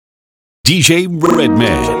DJ Redman.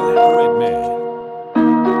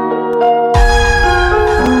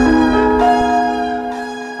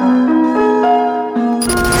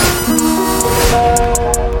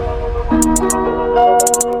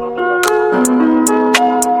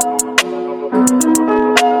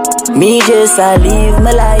 Me just I live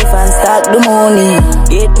my life and stack the money.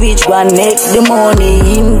 Get rich, go and make the money.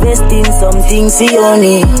 Invest in something, see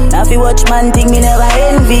only. Now if you watch man thing, me never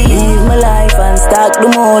envy. Live my life and stack the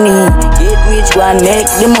money. Get rich, go and make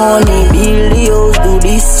the money. Build the house, do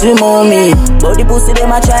this with mommy. But the pussy,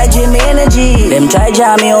 them a try drain me energy. Them try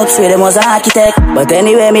jam me out, swear them was an architect. But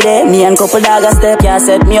anyway, me there, me and couple dog a step. Can't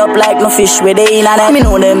set me up like no fish with the in and them. Me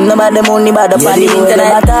know them, no bad the money, bad up on the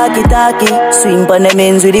internet. Talkie, swing pon them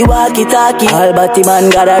ends with the walkie-talkie. All batty man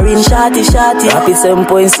got a ring shotty. Rapid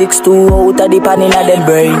 7.62 out of the pan in a dead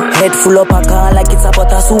brain. Head full up a can like it's a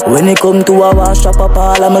pot of soup. When it come to a wash up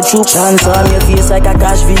all of my troop. Transform your face like a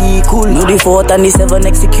cash vehicle. Do the 4th and the 7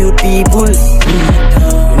 execute people.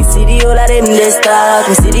 Me see the whole of them they start.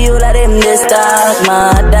 Me see the whole of them they start.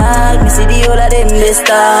 My dog. Me see the whole of them they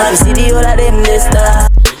start. Me see the whole of them they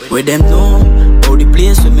start. Where them know how the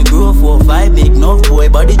place where me grow 4-5 big enough boy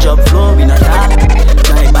body job floor in a talk.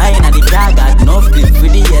 Drive by in a the car got enough clip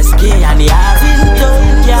with the SK and the R.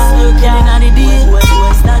 Yeah, in a the deal.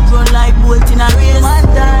 Boys that run like bolt in a race.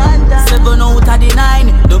 7 out of the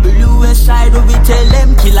 9. WS side we tell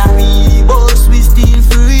them killer. We boss we steal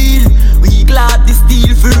for real. We glad the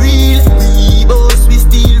steal for real. We boss we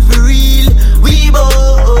steal for real. We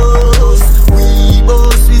boss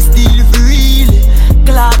we steal for real.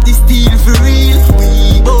 Glad the steal for real.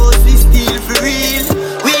 We boss we steal for real.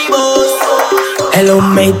 We boss. Hello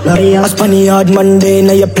mate, I spun a hard Monday.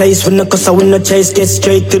 Now your place when the cause I win no chase. Get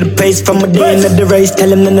straight to the pace from a day into the race.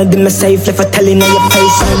 Tell him none of them are safe. If I tell him now your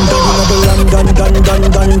face, I'm done.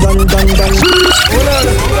 Hold on.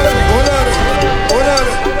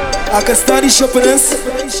 I can study shopping this.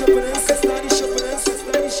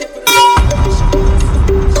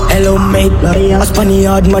 Hello mate, I spun a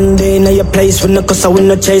hard Monday. Now your place when the cause I win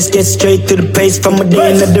no chase. Get straight to the pace from a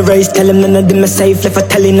day into the race. Tell him none of them are safe. If I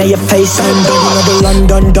tell him now your face, I'm done.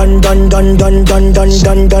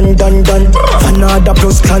 Another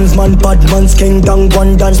plus clansman, bad man's king down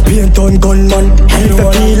one dance, paint on gunman. If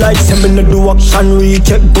I feel like sending the do action,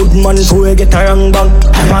 recheck good man, so I get a wrong bang.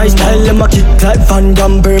 My style them a kick like Van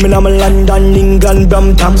Damme, Birmingham, London, England,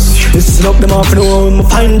 Brampton. Listen up them off and I'ma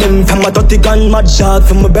find them. From a 30 gun, mad dog,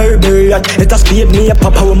 from a Burberry yacht. Let us speed me a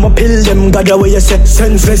papa when my pill them. God away you say,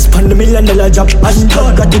 senseless pan the $1 million job. And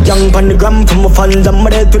dog got the young pan the gram from my fans. I'm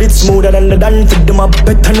dead with it smoother than the dance. Fit them up,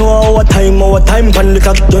 better know our time pan the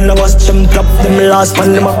clock. Don't know watch them drop them last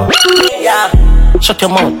pan them up. Yeah, shut your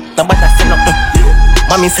mouth, nobody say nothing.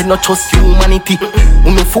 Mommy say no trust humanity.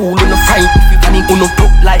 Uno fool, uno fight, if you panic, uno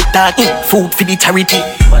broke like that. Food for the charity.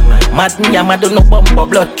 Mad me, I'm mad, no bumper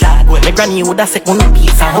blood clot. My granny woulda said uno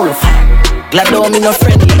piece a whole fan. Glad I'm no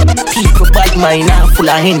friendly. People bad mind are full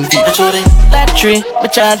of envy. Battery, my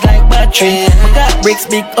charge like battery. I got bricks,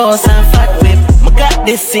 big horse and fat whip. I got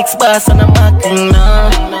this 6 bars and I'm acting now.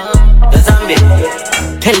 The zombie.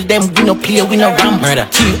 Tell them we no play, we no ram. Murder.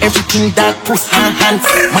 Kill everything that push hands.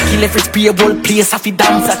 Ma kill every spray whole place off the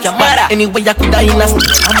dance like your mother. Anyway I coulda in a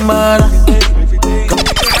murder.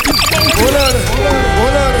 Hold on.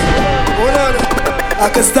 I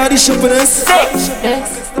can study shopping this. A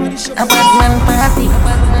bad man party.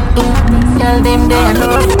 Tell them they are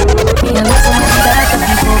love. Me and listen to that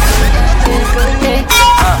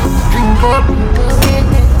drink up.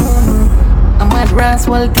 I'm at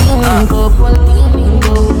Roswell, drink up.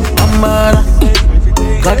 I'm murder.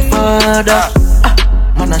 Godfather.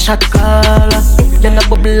 Man a shot caller. Then a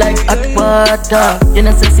bubble like hot water. You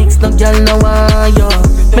know say 6 no girl no wire.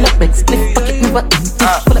 Me no beg split pocket never empty.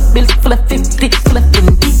 Full of bills, full of 50, full of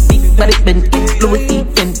 20. Body bent, Louis V,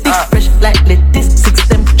 Fendi. Fresh like lettuce, 6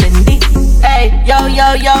 them trendy. Hey, yo,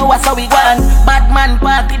 what's how we want? Bad man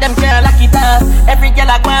party, them girl like it off. Every girl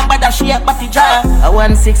I go and bad a shape, but it draw. I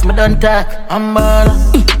 1-6, me don't talk. I'm baller.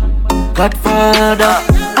 Godfather.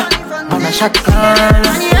 Man a shot caller.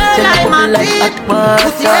 Tell a bubble like hot water.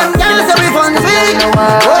 Pussy them girls say we fun sweet.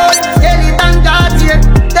 Oh, Skelly Bank Cartier.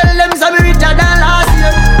 Tell them say we richer than last year.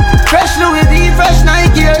 Fresh Louis V, fresh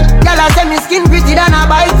Nike. Girl I say me skin pretty than a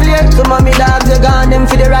bike flare. Some of me dogs are gone them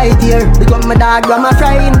for the right ear. Because my dog grandma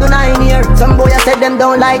fry into 9 years. Some boy I said them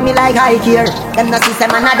don't like me like I care. Them not see say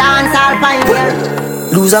man a dance all pioneer.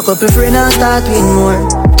 Lose a couple friends and start with more.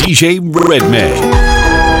 DJ Redman.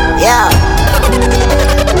 Yeah,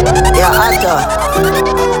 Alto.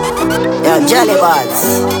 Yeah, Jelly Balls.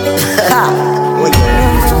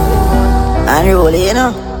 Unruly, you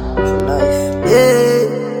know. Nice.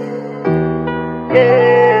 Yeah.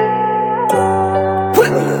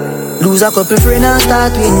 Lose a couple friends and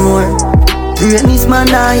start with more. Greatness man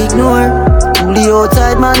I ignore. Fully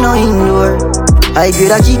outside man no indoor. I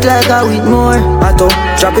grade a kick like a with more. I don't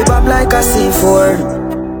drop it up like a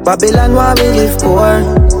C4. Babylon where we live poor.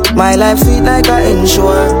 My life sweet like a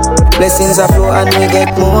ensure. Blessings are flow and we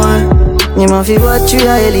get more. You ma fi watch you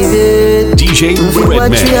a elevate. DJ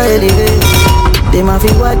Redman. They ma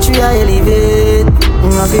fi watch you a elevate. You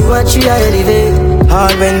ma fi watch you a elevate.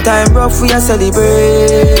 All when time rough we a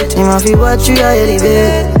celebrate. You ma fi watch you a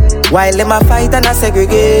elevate. While them a fight and a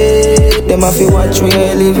segregate. Them a fi watch we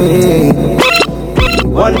elevate.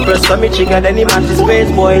 One press for me trigger, then him at his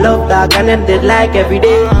face. Boy love dark and them dead like every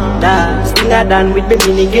day. Nah, stinger done with the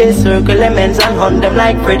mini gay. Circle elements and hunt them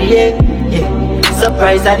like Freddy, yeah.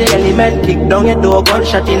 Surprise at the element. Kick down your door,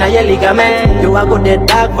 gunshot in a your ligament. You a go dead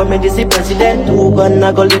dark for me, this is president. Two gun,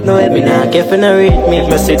 I go live no heavy. Me nah careful no rate me. If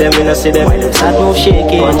me see them, me no see them. When them start move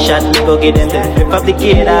shaky, gunshot me go get them. Then flip up the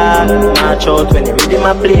gator. March out when the rhythm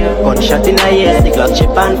a play. Gunshot in a ears, the Glock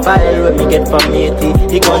chip and file. Where me get from 80.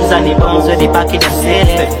 The guns and the bombs where the package is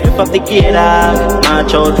safe. Flip up the gator.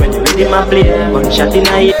 March out when the rhythm a play. Gunshot in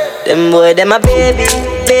a ears. Them boy, them a baby.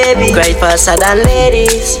 Cry faster than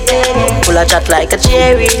ladies. Full of chat like a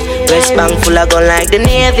cherry. West bank full of gun like the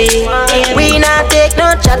Navy. We not take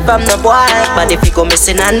no chat from no boy. But if you go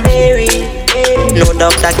missing and buried, no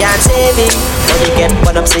doctor can save him. When you get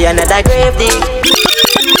put up, say another grave dig.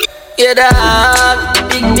 Yeah, dog,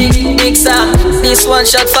 big Sam. This one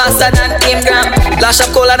shot faster than Kim Gram. Lash up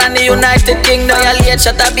colder than the United Kingdom. Your late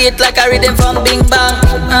shot a beat like a rhythm from Bing Bang.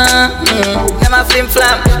 Them a flim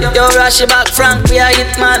flam. Yo, rush back Frank, we a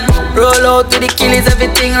hit man. Roll out to the killies,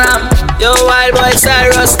 everything ram. Yo, wild boy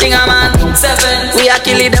Cyrus, Stinger man. 7, we a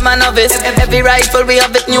killie them a novice. Every rifle we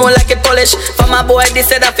have it new like a polish. For my boy, they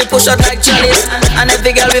said that we push out like chalice. And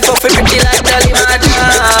every girl we fuck pretty like Dolly. My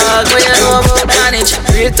dog, we a know about manage.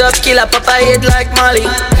 Real tough killer, papa head like Molly.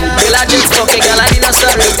 Girl I just fuck a girl and he no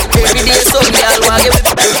sorry. Every day some girl walk it with.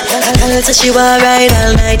 Girl say she wa ride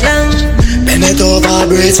all night long. Bend it over,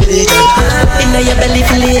 brace for the gun. Inna your belly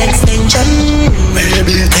for the extension.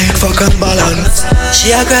 Baby, take fuck and balance.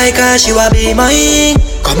 She a cry cause she wa be mine.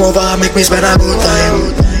 Come over, make me spend a good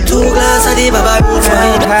time. 2 glass of the baba root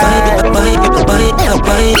wine.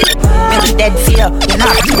 Make you dead fear, you know.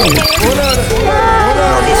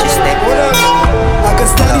 No disrespect. I can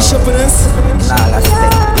start the shopping this. Nah, that's it.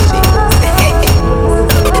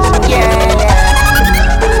 Yeah.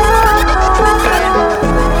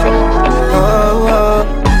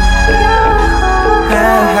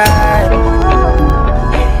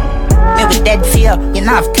 Dead fear, you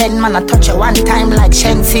know have 10 man I touch you one time like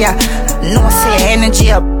Shensia. No say energy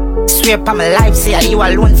up, swear pa my life say you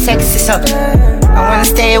alone sexy so. I wanna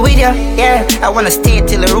stay with you, yeah. I wanna stay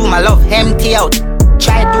till the room I love empty out.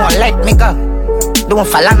 Try don't let me go. Don't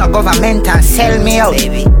fall on no government and sell me out,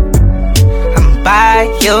 baby. I'm by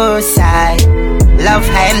your side, love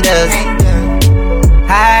handles.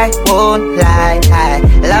 I won't lie, I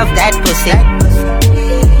love that pussy.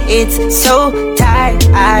 It's so tight,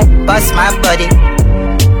 I bust my body.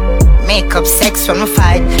 Make up sex when we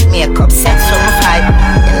fight, make up sex when we fight.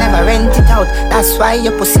 You never rent it out, that's why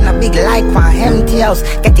your pussy in a big like one empty house.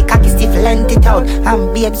 Get the cocky stiff, lent it out.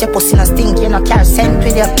 And babes, your pussy no stink, you no carry scent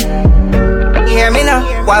with you. You hear me now?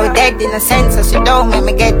 Why we dead in a sense, so you don't make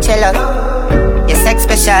me get jealous. Your sex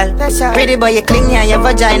special, pretty boy you clingy and your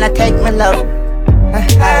vagina take me love.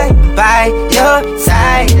 By your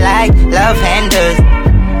side like love handles.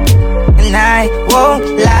 And I won't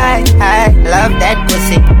lie, I love that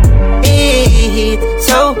pussy. It's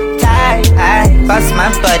so tight, I bust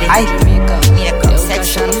my body. I make up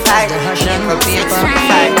section 5, make up section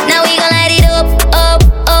 5. Now we gon' light it up, up,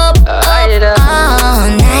 up, up, all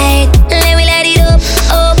night. Let me light it up,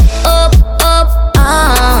 up, up, up,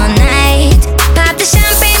 all night. Pop the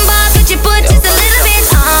champagne bottle, could you put just a little bit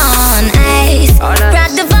on ice?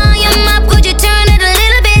 Rock the volume up, could you turn it a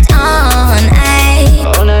little bit on ice?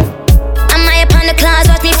 Claws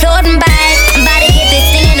watch me floating by. I'm about to get this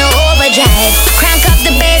thing in overdrive. Crank up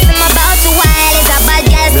the bass, I'm about to wild. It's a bad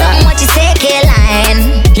gas, something what you say,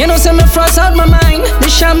 Caroline. You know, say me frost out my mind. The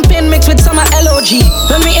champagne mixed with some LOG.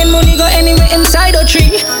 When we in money, go anywhere inside or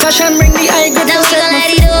tree. Fashion bring the high grade. Now we gon'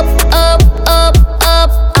 light it up, up, up,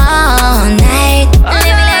 up, all night. Let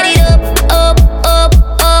me light it up, up, up,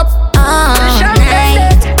 up, all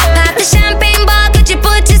night. Pop the champagne bottle, could you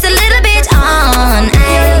put just a little bit on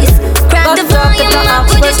ice? Crack the volume up,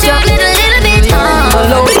 could you turn it a little bit on?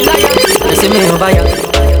 You see me over here. I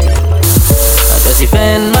just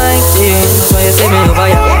defend my team. That's why you see me over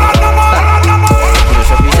here. I just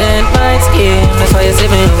represent my skin. That's why you see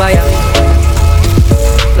me over here.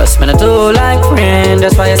 Man, I too like friend,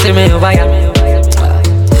 that's why you see me over here.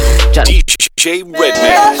 DJ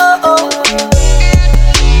Redman.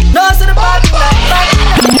 No, so the party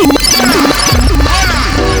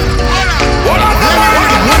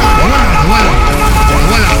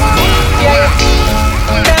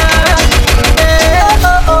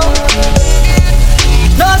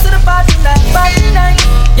like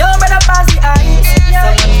yo, better pass the ice.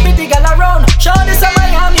 Some pretty girl around, show this some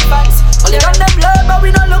Miami vibes. Only run them blood, but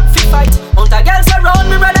we don't look fit fight. Mount a girls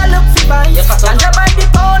around me, rather look fit fight. And jump by the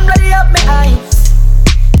pound, ready up my eyes.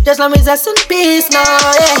 Just let me rest in peace now,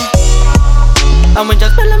 yeah. And we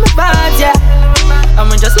just feeling my vibes, yeah. And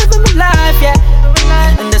we just living my life, yeah.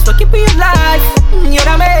 And that's what keep me alive. You're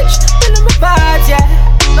the match, feeling my vibes, yeah.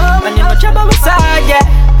 And you know jump on my side, yeah.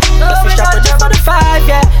 Cause we start to jump on the 5,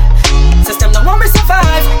 yeah. System don't want me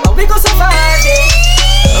survive, but we gon' survive, yeah.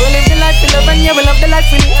 We live the life we love and yeah, we love the life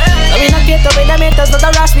we live. So we not get away the haters, not the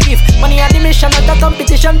rush we give. Money at the mission, not the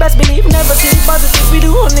competition, best believe. Never see the positive we do,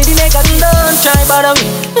 only the negative. Don't try bother me.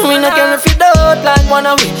 We not care if you don't like one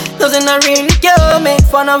of me. Doesn't not really care, make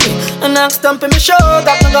fun of me. And I'm stumping my show,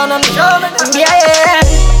 got my gun on the show. Yeah,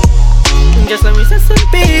 just let me rest in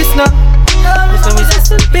peace now. Just let me rest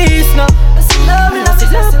in peace now. And I see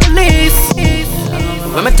the police.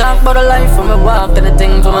 When me talk about the life, when me walk and the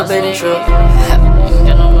things when me been through.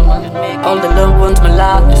 All the loved ones me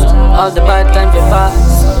lost, all the bad times we pass.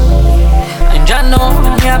 And you know,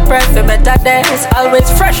 me a pray for better days. Always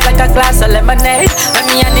fresh like a glass of lemonade. When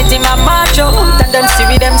me and it in my march out, and them see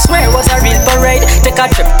me them swear was a real parade. Take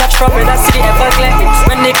a trip, touch from where the city Everglades.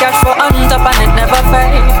 When they cash for on top and it never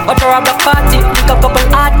fade. Out to rob the party, pick a couple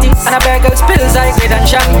artists, and a bear girl spills like weed and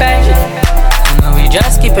champagne. And we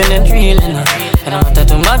just keeping it real, and I'm not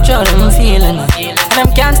too much of them feeling, and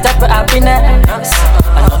them can't stop with happiness.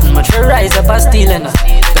 And nothing much for rise up and stealing.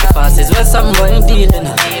 But the fastest where some boy dealing.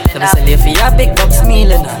 Them sell you for your big bucks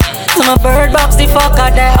mealing. So my bird box the fuck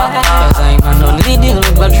out there. Cause I'm an only deal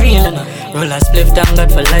with what's real. Roll a spliff, thank God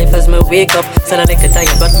for life as me wake up. Said I like a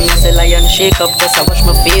tired but me say lion shake up. Cause I wash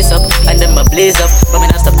my face up and then my blaze up. But me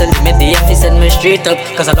not stop till limit the F, he send me straight up.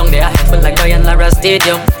 Cause along there I head full like Brian Lara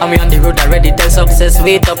Stadium. And we on the road already, tell success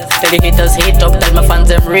wait up. Tell the haters hate up, tell my fans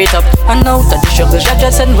them rate up. And now that the sugar shot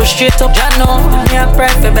just send me straight up. Ya know, me a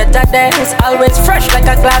pray for better days. Always fresh like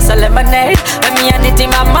a glass of lemonade. When me and it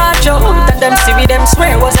in my march out, and them see me them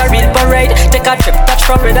swear was a real parade. Take a trip, touch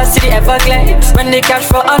from where the city Everglades. When they cash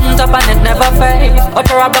for on top and it never fade. Out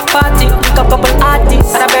to rob the party, pick up couple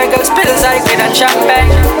artists, and a bear girl spills like weed and champagne.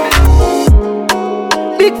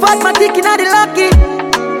 Big fat man taking out the lucky.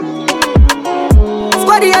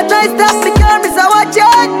 Squaddy I try stop the car, miss I watch it.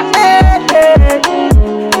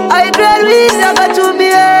 I dread weed, I got to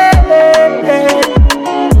me.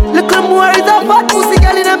 Little more is a fat pussy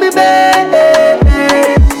girl in me bed.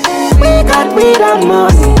 We got weed and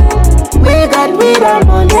money. We got weed and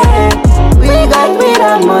money. We got weed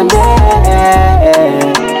and money.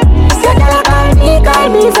 Say girl call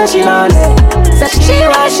me, so she lonely. Say she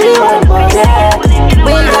want money.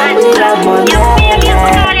 We got weed and money.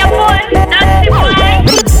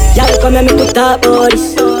 Y'all come here, me to talk about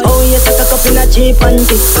this. Oh yes, I cock up in a cheap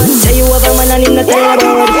panty. Say you have a man and him not tell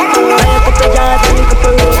about it. Buy a couple jars and a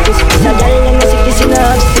couple roses. Say girl and I see this in a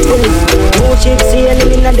hospital. No chips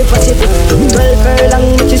sailing in the Pacific. 12 furlong,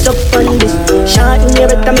 which is up on this. Shot in your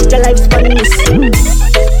better make your life span this.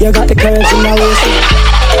 You got the curves in your waist.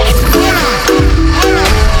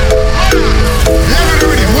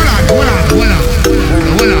 Hold on.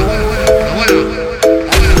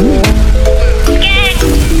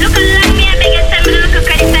 Look like me, I beg you, send me look at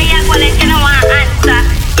credit and you go like you don't want answer.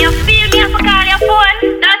 You feel me, I have to call your phone.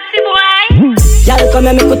 That's the boy. Y'all come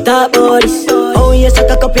here, me could talk about this. Oh yes, I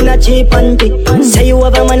cock up in a cheap panty. Say you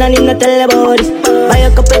have a man and him not tell about this. Buy a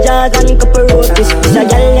couple jars and a couple roses. It's a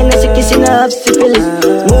girl and a sick kiss in a half syphilis.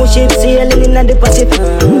 Smooth ship sailing in the Pacific.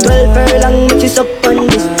 12 furlong, which is up on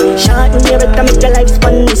this. Shot in your better make your life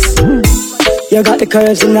span this. You got the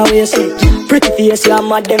curves in the waist. Pretty face, you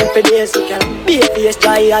mad them for days. Be a face,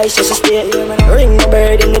 dry eyes, just stay. Ring the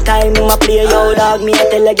bird in the time I play. Yo dog, me I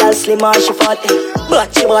tell a girl slim or she fat.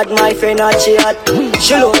 But she bad, my friend, not she hot.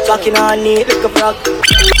 She look talking on neat like a frog.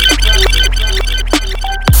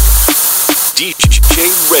 DJ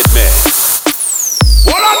Redman.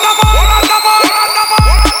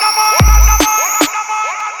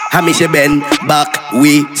 Hamisha bend back,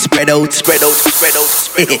 we spread out.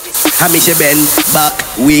 Hamisha bend back,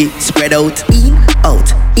 we spread out. In,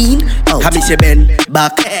 out. Hamisha bend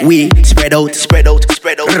back, we spread out.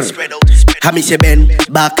 I miss you bend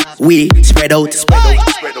back, we spread out.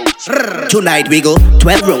 Tonight we go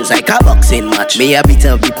 12 rounds like a boxing match. Me a beat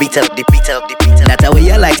up. That's the way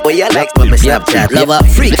you like when me Snapchat. Lover,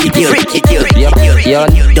 freaky kill.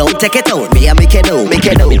 Don't take it out, me a make it know.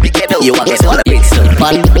 You want to all the stuff,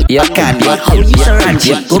 fun. I can't be how you surround.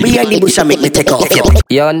 Go behind the bush and make me take off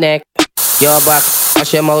your neck, your back.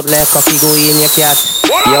 Wash your mouth left, coffee go in your cat.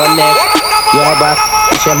 Your neck, your back.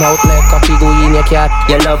 Wash your mouth left, coffee go in your cat.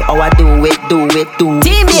 You love how I do it.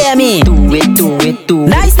 Team BME. Do it.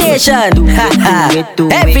 Nice nation.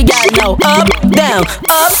 Every guy know up, down,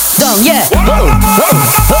 yeah.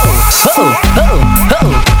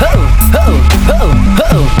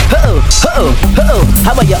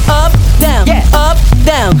 How about you up, down, yeah. Up,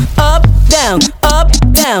 down.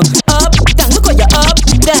 Look how you up,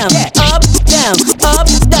 down, yeah. Up, down.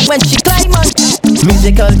 When she climb on.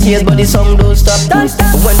 Musical tears, but the song don't stop.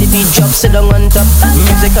 When the beat drops, sit down on top.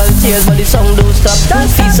 Musical tears, but the song don't stop.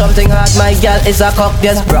 Feel something hard, my gal is a cock.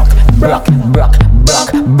 Just brock.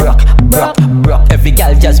 Every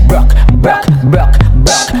gal just brock.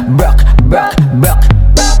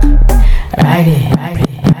 Ride it.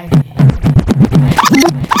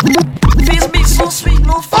 Face beat so sweet,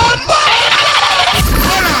 no fun.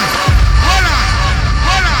 Hold on.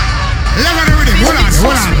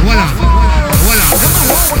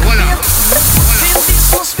 Face beat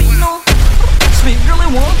so sweet, no. Sweet girl, I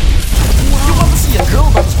want. You ever see a girl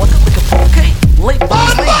that was walking like a bouquet? Late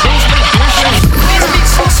boys, late girls, late girls. Face beat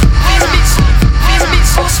so sweet. Face beat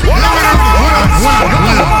so sweet.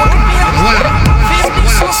 Face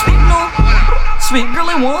beat so sweet, no. Sweet girl,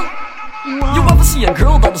 I want. You ever see a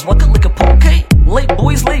girl that was walking like a bouquet? Late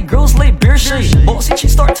boys, late girls, late beer shade. Bossy, she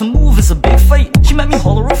start to move, it's a big fight. She met me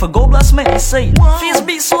holler off a gold blast, man, say face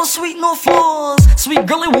beat so sweet, no flaws. Sweet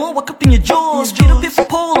girl, I want, walk up in your jaws. Pay to pay for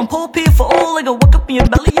pole, and pole pay for all. I go walk up in your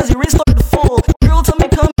belly as your race start to fall. Girl, tell me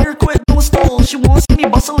come here quick, don't stall. She wants me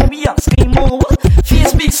bustle and be out, scream more.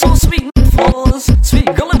 Face beat so sweet, no flaws. Sweet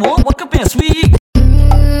girl, I want, walk up in sweet.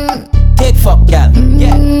 Take fuck, gal,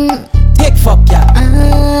 yeah. Take fuck, gal.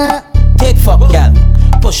 Take fuck, gal.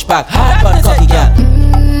 Push back, hard but cocky, gal.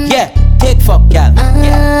 Yeah, take fuck, gal.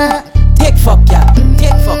 Yeah. Take fuck, gal.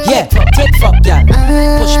 Yeah, take fuck, gal.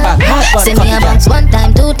 Push back, hard but cocky, gal. Send me a box 1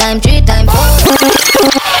 time, 2 time, 3 time, 4.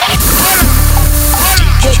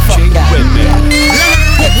 Take fuck, gal.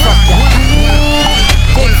 Take fuck, gal.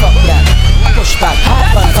 Take fuck, gal. Push back, hard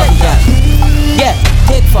but cocky, gal. Yeah,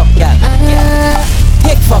 take fuck, gal.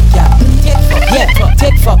 Take fuck, gal. Yeah,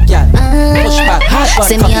 take fuck, gal. Push back, hard but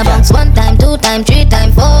cocky, gal. Send me a box 1 time, 2 time, 3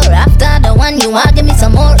 time, 4. After the one you want, give me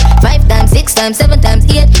some more. 5 times, 6 times, 7 times,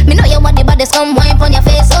 8. Me know you want the baddest, come wine on your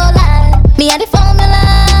face, oh lad. Me a the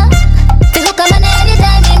formula. To hook up on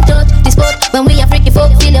anytime him touch the spot. When we a freaky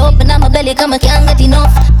folk, feel it open on my belly, come I can't get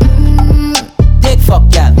enough. Take fuck,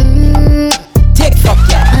 gal. Take fuck,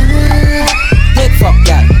 gal. Take fuck,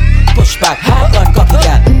 gal. Push back, hard but cocky,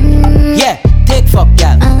 gal. Yeah, take fuck,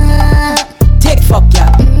 gal. Take fuck, gal.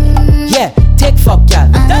 Yeah, take fuck, gal.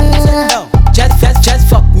 Just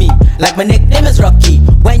fuck me. Like my nickname is Rocky.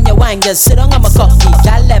 When you wine, just sit on my cocky.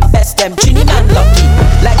 Gal them best, them trini man lucky.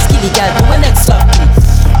 Like skinny gal, do an next suck me.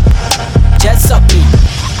 Just suck me.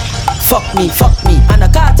 Fuck me. And a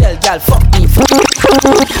cartel gal, fuck me.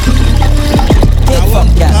 Take fuck,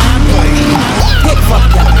 gal. Take fuck,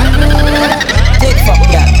 gal. Take fuck,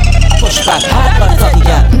 gal. Push back, hard but cocky,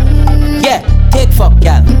 gal. Yeah, take fuck,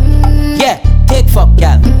 gal. Yeah, take fuck,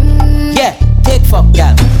 gal. Yeah, take fuck,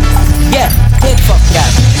 gal. Yeah, take fuck, gal.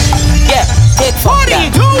 Yeah, take fuck, gal. What are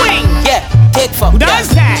you doing? Yeah, take fuck, gal. Who does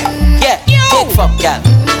that? Yeah, take fuck, gal.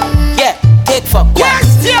 Yeah, take fuck, gal.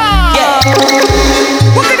 Question! Yeah.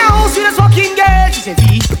 What kind of house is this fucking girl? She said,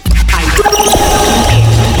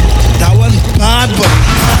 That one bad, but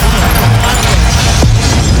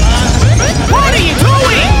what are you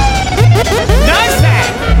doing? Does that?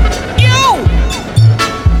 You!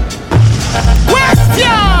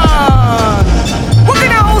 Question! What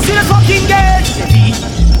kind of house is this fucking girl? She said, B.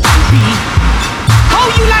 How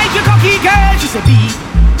you like your cocky girl? She said,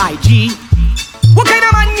 B-I-G. What kind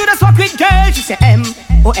of man you just fuck with, girl? She said,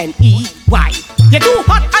 M-O-N-E-Y. You're too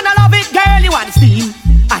hot and I love it, girl. You want the steam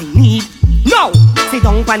I need. No, sit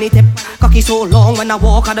down on the tip. Cocky so long when I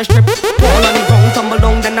walk on the strip. Fall on the ground, tumble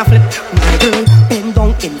down, then I flip. My girl, bend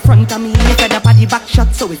down in front of me. Fed up at the back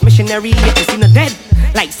shot, so it's missionary. You can see no dead,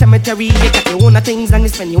 like cemetery. You got your own things and you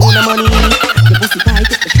spend your own money. Your pussy tight,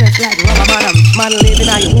 get the stretch like a rubber man. A rich man living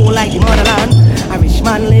on your whole like the motherland. A rich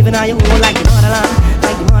man living on your whole like the motherland.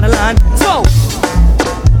 Like the motherland. So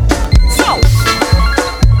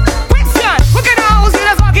question, what kind of house is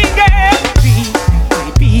a fucking girl?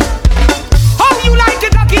 B-I-B. How you like the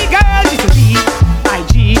cocky girl? She said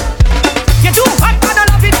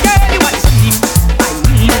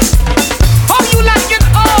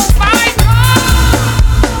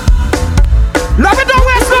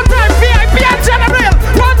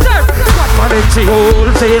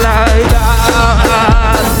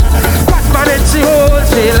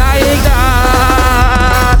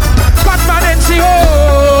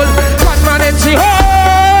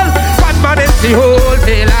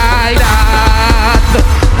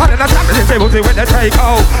me when they take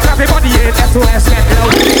out. Everybody in SOS get low.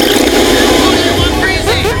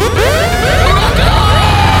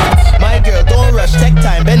 My girl, don't rush, take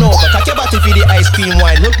time, bend over. Catch your body for the ice cream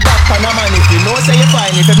wine. Look back on a man if you know say you're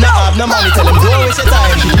fine. If you not have no money, tell him don't waste your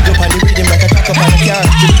time. She pick up on the rhythm like a track up on the car.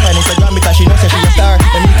 She look on Instagram because she knows that she a star.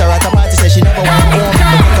 When meet her at a party, say she never want home. When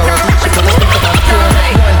meet her out, she put a stick up on the phone.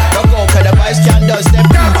 Rock out, cause the boys can't do step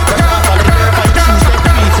 2. Rock off on the curve and the shoes step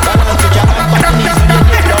 3. Balance with your hand on the knees when you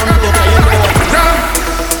get down low, cause you know.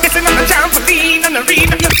 It's another time for being on the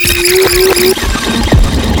rhythm.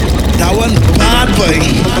 That one bad boy.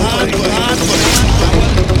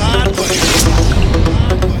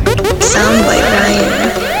 Soundboy Ryan.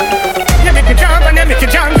 You make me jump and you make me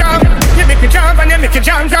jump. You make me jump and you make me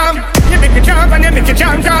jump. You make me jump and you make me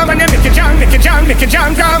jump. And you make me jump.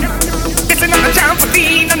 It's another time for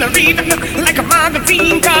being on the rhythm like a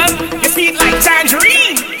magazine, cause you sweet like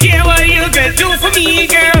tangerine. Yeah, what you gonna do for me,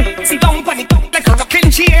 girl? Sit down on it like a rocking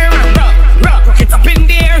chair and rock it up in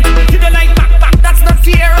there. You don't like back, that's not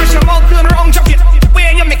fair. Rush your mouth down wrong, jump it.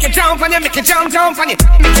 When you make it jump and you make it jump on it.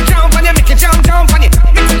 Make it jump and you make it jump on it.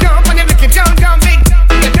 Make it jump and you make it jump, big.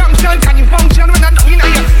 You jump, can you function when I'm doing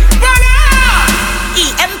it? Voila!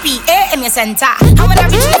 EMPA in your center. How when I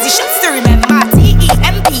reach the shots to remember.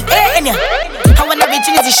 TEMPA in your. How when I reach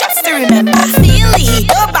the shots to remember. Feel it,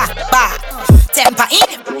 go back. Temper in.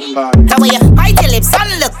 The way you bite your lips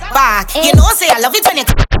and look back. You know, say I love it when you.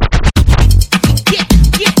 Yeah.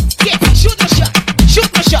 Shoot my shot.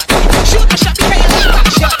 Because you like back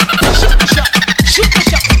shot. Shoot my shot.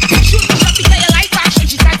 Because you like action.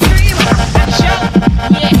 She starts screaming and shout.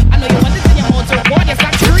 Yeah, I know you want it in your mouth, so boy, you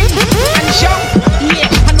start screaming and shout. Yeah,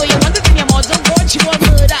 I know you want it in your mouth, so boy, she want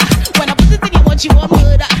murder. When I put it in your mouth, she want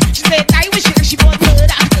murder. She said, I wish she want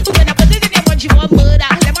murder. When I put it in your mouth, she want murder.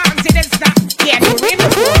 Let my arms say that stop. Yeah, no rain, no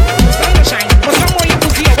sun, no shine. But some more you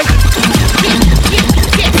will see. That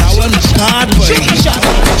one bad boy. Shoot my shot.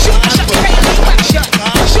 Shoot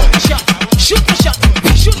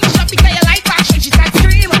my shot because you like action. She starts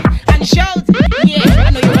screaming and shout. Yeah, I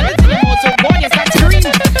know you want it in your mouth, so boy, you start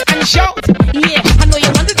screaming and shout. Yeah, I know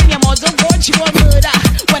you want it in your mouth, so boy, she want murder.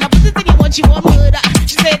 When I put it in your mouth, she want murder.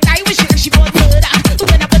 She said, I wish she want murder.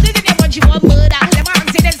 When I put it in your mouth, she want murder. Let my arm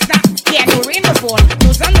say that stop. Yeah, no rain, no fall,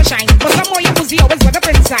 no sun, no shine. But some more your pussy always wet up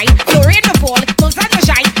inside. No rain, no fall, no sun, no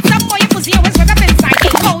shine. Some more your pussy always wet up inside.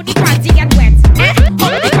 How the panty get wet?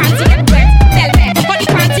 How the panty get wet? Tell me, how the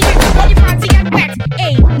panty get wet?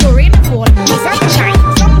 Hey, no rain, no fall, no sun, no shine.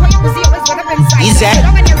 Some more your pussy always wet up inside. Easy. You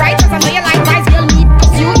know when you're right, 'cause I know you like guys, girl, me,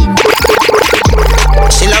 you eat.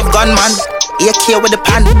 She love gunman, AK with the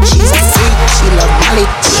pan. She's a freak, she love Molly.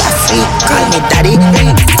 She a freak, call me daddy.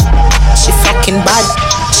 She fucking bad,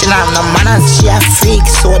 she not have no manners. She a freak,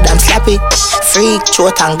 so damn slappy. Freak,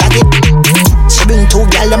 throat and got it. She bring 2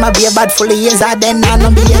 girl, them a be a bad full of years. Then I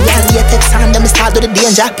no be a girl, yeah, text on them. Start do the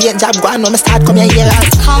danger, paint job, go on, when me start come here.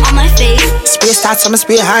 Calm on my face. Spray start, so me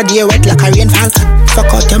spray hard, yeah, wet like a rainfall.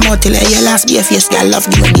 Fuck out your mouth till your last be a face. Girl love,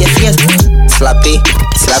 give me be a face. Slappy.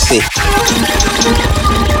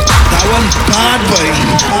 That one bad boy.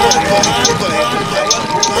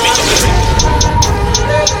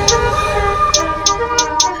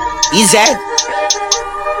 Easy.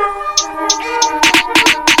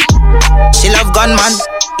 She love gunman,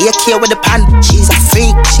 AK with the pan. She's a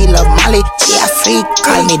freak, she love Molly. She a freak,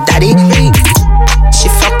 call me daddy. She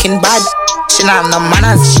fucking bad, she not have no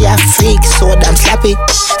manners. She a freak, so damn slappy.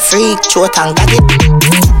 Freak, throat and got it.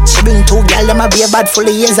 She bring 2 girl, them a be a bad full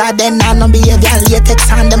of years. Then I no be a girl, yeah,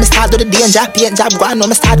 text on them. Start do the danger, paint job, go on, when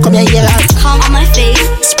me start come here. Calm on my face.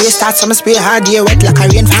 Spray start, so me spray hard, yeah, wet like a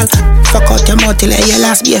rainfall. Fuck out your mouth till your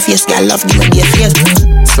last be a face. Girl love, give me be a face.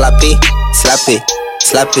 Slappy.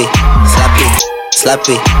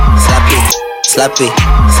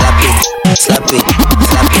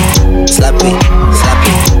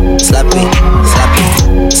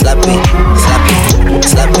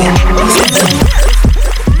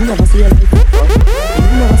 You never see a life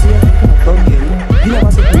you never see a life again. You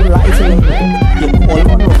never see two lights in it. You call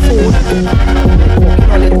on your phone.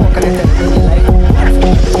 Walk and tell me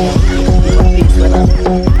like this when I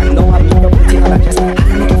know I'm in the thing and I just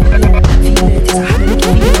feel it is how to make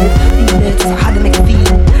you feel it is how to make you feel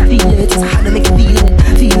it is how to make you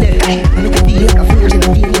feel it make you feel like a virgin.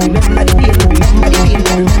 Remember the pain,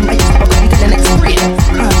 remember you stop to the next breath.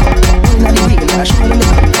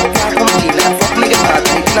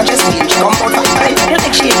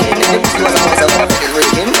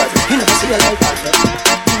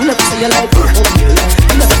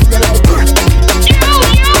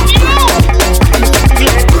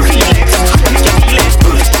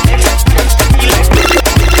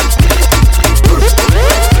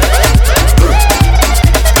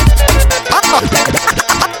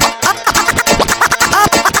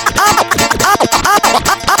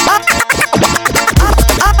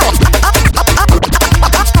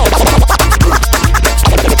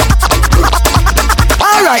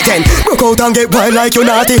 Then broke out and get wild like you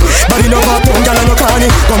naughty. Body no pop, don't gal no carny.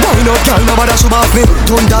 Come wind up, gal, no bother shoot off me.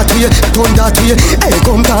 Turn that way, turn that way. Hey,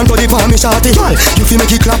 come down to the palm, shawty. Gal, you feel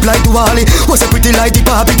make it clap like Duali. Was a pretty like the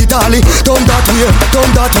Barbie, the Dolly. Turn that way,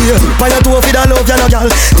 turn that way. Tip on your toe for the love, ya no gal.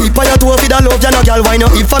 Tip on your toe for the love, ya no gal. Why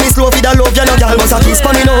not? If for me slow for the love, ya no gal. Must a kiss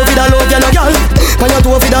for me now for the love, ya no gal. On your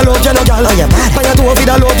toe for the love, ya no gal. On your toe for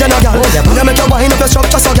the love, ya no gal. You make your wind up your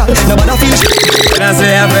structure, so gal. Nobody feel shit. When I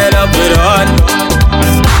say I'm fed up with heart,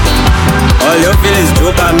 all you feel is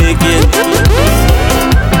joke I'm making.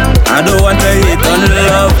 I don't want to hate on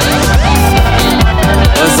love,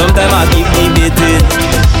 but sometimes I keep debating.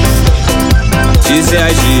 She say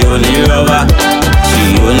she only lover,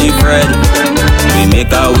 she only friend. We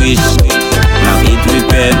make a wish, now eat with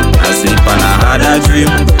pen. I sleep and I had a dream,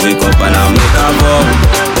 wake up and I make a vow.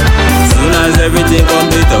 Soon as everything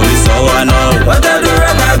complete, we saw one all. What I do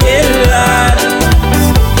wrong again, lad?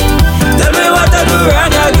 Tell me what I do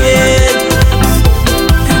wrong again.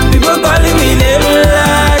 People calling me name,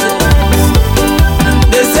 lad.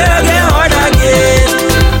 They say I get hard again.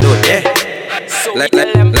 No, yeah. Left,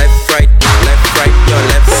 right, your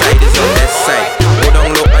left side is your best side. Go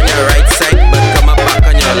down low on your right side, but come up back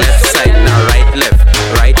on your left side. Now right, left.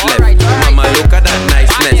 Mama, look at that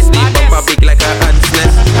niceness. The bumper big like a ant's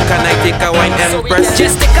nest. Can I take a wine Empress?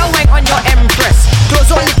 Just take a wine on your Empress.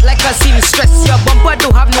 Close on it like a seamstress. Your bumper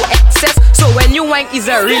don't have no excess, so when you wine is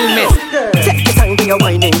a real mess. Take your time when you're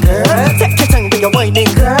whining, girl. Take your time when you're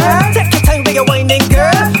whining, girl. Take your time when you're whining,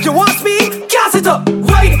 girl. You want me? Gas it up.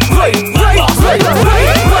 Right.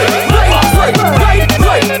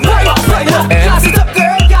 Gas it up,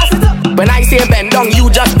 girl. Gas it up. When I say bend down,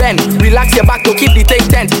 you just bend. Relax your back to keep the thing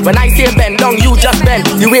tense. When I say bend down, you just bend.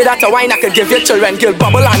 The way that a wine I can give your children, girl,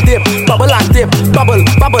 bubble and dip, bubble and dip, bubble and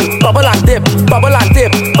dip, bubble and dip, bubble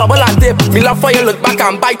and dip. Me love for you look back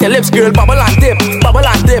and bite your lips, girl, bubble and dip, bubble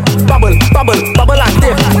and dip, bubble and dip, bubble and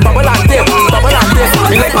dip, bubble and dip.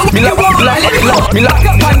 Me love back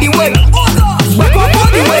up on the way, back up on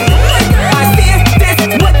the way. I say this,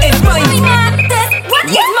 what is mine? What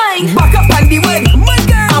is mine? Back up on the way,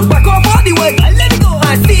 I'm back up on the way. Let me go.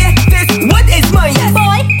 I say this, what is mine?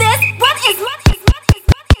 Boy, this, what is mine?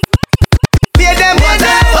 Be them,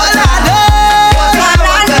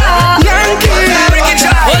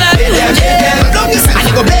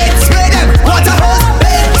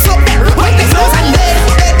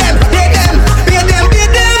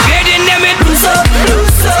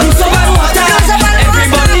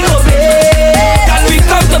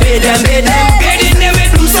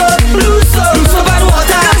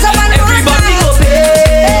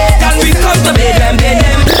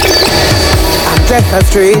 a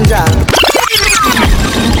stranger.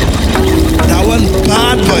 That one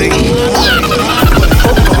bad boy.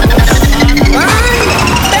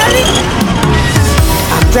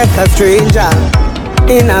 I'm just a stranger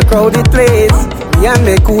in a crowded place. Me and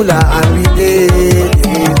me cooler and we did.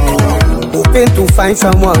 Hoping to find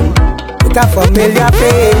someone with a familiar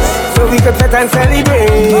face, so we could sit and celebrate.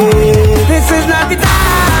 This is not the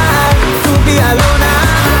time to be alone.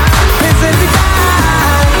 This is the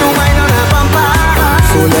time to wind on a bumper.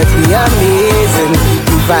 So let's be amazing,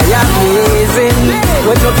 if I amazing.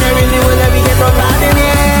 What you're carrying the way that we get from riding,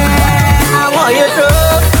 yeah. I want you to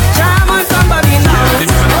charm on somebody now,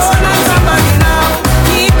 hold on somebody now,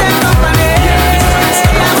 keep them company.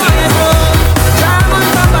 I want you to charm on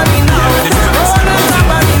somebody now, hold on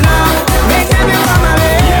somebody now, make them your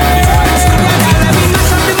family. Let me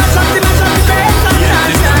mash up the bass sometimes.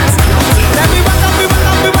 Let me rock up the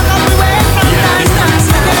way sometimes. Let me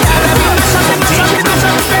mash up the bass sometimes. Let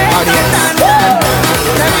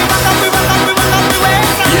me rock up the way sometimes.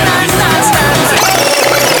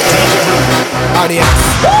 Audience.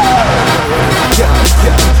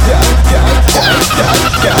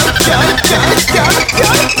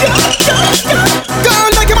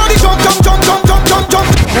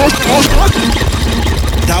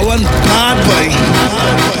 That one bad boy.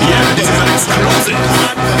 Yeah, this is an exclusive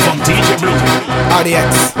from DJ Blue.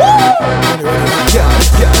 Audience.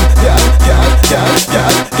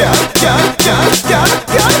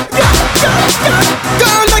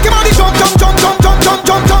 Girl, make your body jump.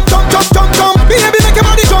 Baby, make your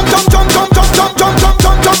body jump.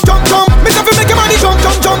 Make your body jump.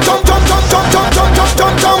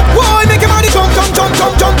 Boy, make your body jump.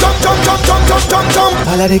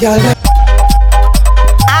 All of the girls.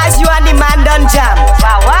 As you and the man done jam.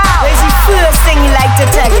 Wow. Where's the first thing you like to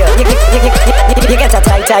tell you? You get a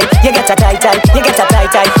tight tight. You get a tight tight. You get a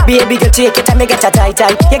tight tight. Baby girl shake it and me get a tight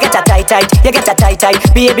tight. You get a tight tight. You get a tight tight.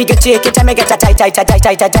 Baby girl shake it and me get a tight tight tight tight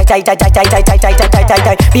tight tight tight tight tight tight tight tight tight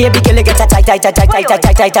tight. Baby girl you get a tight tight tight tight tight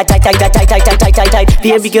tight tight tight tight tight tight tight tight tight tight.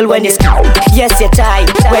 Baby girl when you yes you tight.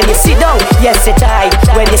 When you sit down, yes you tight.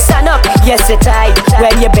 When you stand up, yes you tight.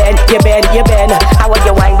 When you bend, you bend, you bend. I want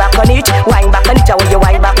you wind back on it, wind back on it. I want you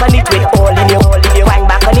wind back on it with all in your, wind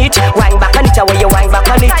back on it, wind back on it. I want you wind back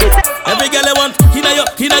on it. Every girl I want, hina yo.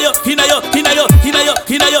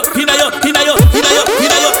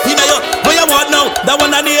 What you want now? That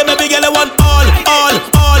one I name. Every girl I want all.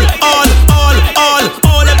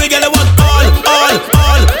 Every girl I want all.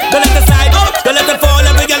 Don't let the side up, don't let it fall.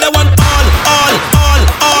 Every girl I want all.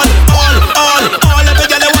 Every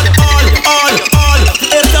girl I want all.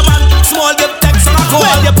 If the man small get text, call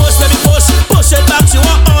you push, let me push it back. You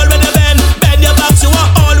want all when you bend your back. You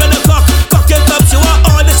want all when you cock it up. You want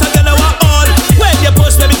all this again. I want all. When you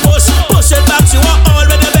push, let me push it back. You want all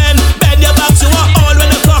when you bend your back. You want all when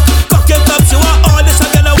you cock it up. You want all this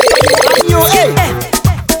again. I want you.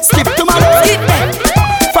 Skip to my love.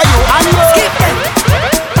 For you and you.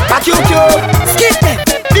 Back you. Skip them.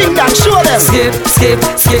 Ding dong, show them.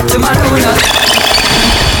 Skip to my luna.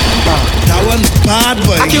 That one bad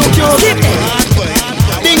boy. Back you. Skip them.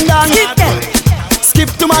 Ding dong. Skip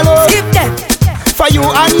to my love. Skip them. For you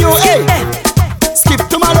and you. Skip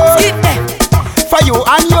to my love. For you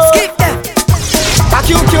and you. Skip them. Back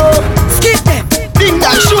you. Skip them. Ding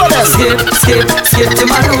dong, show them. Skip to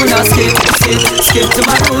my luna. Skip to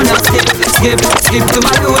my luna. Skip to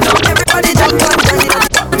my luna. Everybody jump on the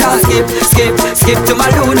skip to my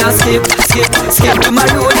luna. Skip to my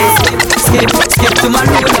luna. Skip to my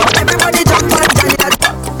luna. Everybody jump on the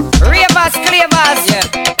Ravers, clavers,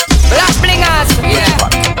 black blingers,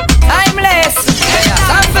 timeless,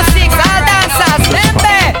 sample 6, all dancers,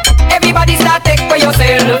 remember. Everybody start take for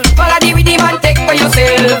yourself. Follow the rhythm and take for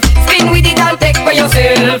yourself. Spin with it and take for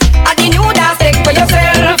yourself. And the new dance take for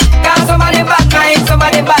yourself. Cause some of them bad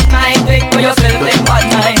mind, take for yourself, take bad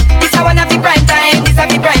mind. This a one of the prime time,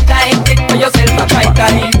 take for yourself a prime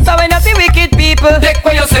time. So when you see wicked people, take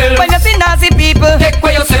for yourself. When you see nasty people, take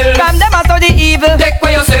for yourself. From them out of the evil, take for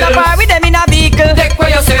yourself. So far with them in a vehicle, take for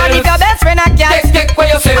yourself. And if your best friend a cat, take for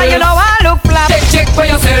yourself. And you know I look flap, take for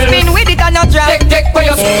yourself. Spin with it and not drop, take for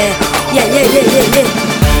yourself. Yeah.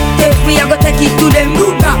 If we are gonna take it to them,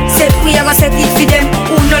 said we are gonna set it for them.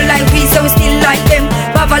 Who no like we, so we still like them.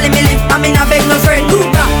 Papa let me live, I mean I beg no friend.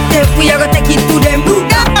 If we are gonna take it to them,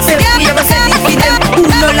 said we are gonna set it for them. Who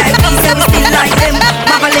no like we, so we still like them.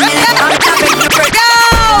 Papa let me live, I mean I beg no friend.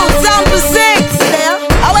 Sample 6.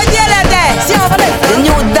 I will yell at that. See how the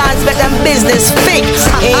new dance make them business fix.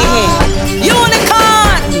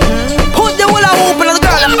 Unicorn. Put the hula hoop on the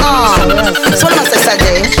girl on. So what am I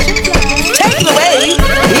saying? Take it away.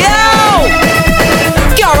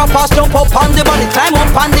 Fast jump up on the body, climb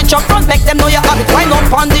up on the truck front, make them know you have it. Wind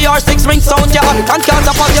up on the R6 ring sound, you have it. And can't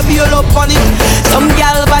up on your beer up on it. Some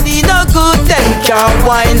gal body no good, them can't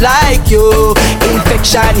whine like you.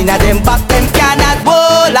 Infection in a them back, them cannot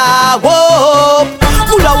whoop.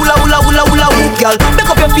 Hula hoop, girl.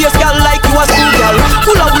 Make up your face, girl, like you a school girl.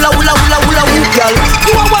 Hula hoop, girl.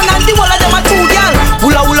 You a one and the whole of them a two, girl.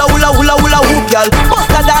 Hula hoop, girl.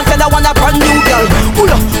 Bust a dance and I want a brand new girl.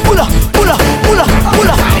 Hula.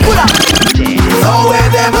 So where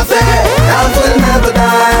them a say, dance will never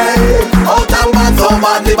die. Out and bad, so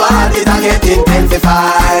bad the bad it a get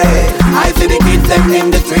intensified. I see the kids them in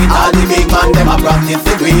the street, all the big man them a practice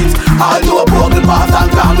the tweets. All do a broken pass and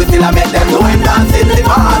come, we still a make them know him dance in the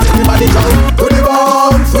past. Everybody jump to the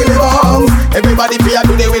bombs, Willy Bongs. Everybody fear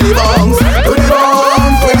to the Willy Bongs. To the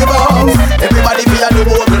bombs, Willy Bongs. Everybody fear to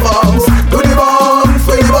the Willy Bongs. To the bombs,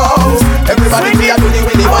 Willy Bongs. Everybody fear to the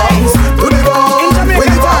Willy Bongs. To the bombs,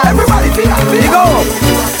 Willy Bongs. Everybody fear to the Bongs.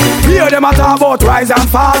 Hear them a talk about rise and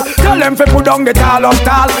fall. Tell them fi put down the tall up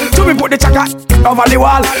tall. So me put the chaka over the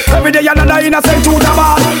wall. Every day another innocent shoot a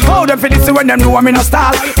ball. How them fi this when them know I'm in a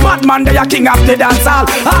stall. Batman they a king of the dance hall.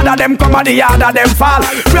 Harder them come and the harder them fall.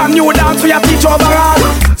 Brand new dance we a teach overall.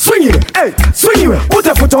 Swing it, hey, swing it. Put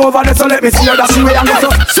a foot over there so let me see you dash away and go so.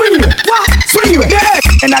 Swing it, what? Swing it,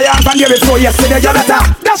 yeah. And I am from here before yesterday you better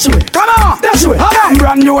dash away. Come on, dash away.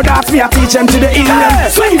 Brand new dance we a teach them to the England.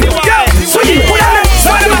 Swing it, yeah, swing it. Put on it.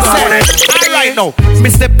 Alright now, me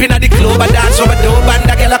step in at the club and dance over dope and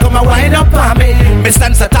the girl come and wind up on me. Me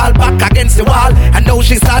stand so tall back against the wall and now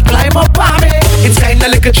she start climb up on me. It's kinda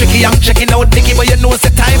little tricky, I'm checking out Nicky, but you know the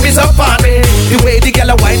time is up on me. The way the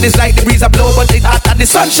girl wind is like the breeze a blow, but it hot and the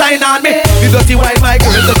sunshine on me. You dirty wine, my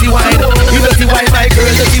girl, dirty wine. You dirty wine, my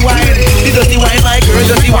girl, dirty wine. You dirty wine, my girl,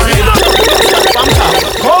 dirty wine.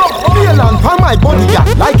 Come, Leland, for my My body gal,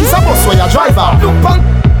 like it's a bus where you driver. Look punk,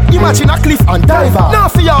 imagine a cliff and diver. Now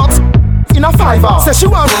for yards, in a fiver. Say she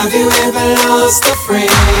want. Have you ever lost a friend?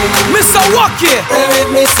 Mr. Wacky. Where it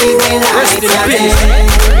missing when rest in peace.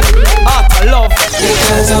 After love.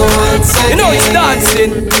 Because once again, you know it's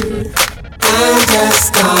dancing. I'm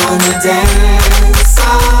just gonna dance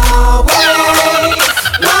away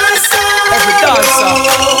myself. Every dancer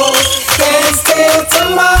can't stay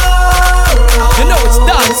tomorrow. You know it's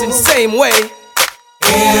dancing same way.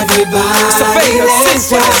 Everybody, it's a Vegas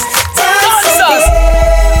system. Dancers.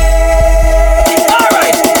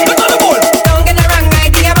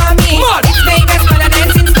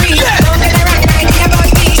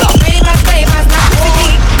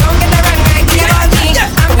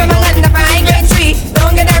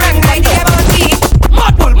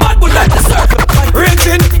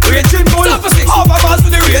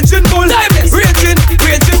 Raging bull,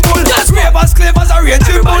 raging bull. Just ravers, clavers are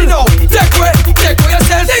raging bull now. Take away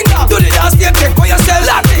yourself. Do the dance game, take away yourself.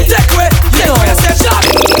 Take away yourself.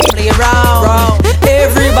 Play round.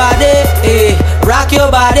 Everybody, rock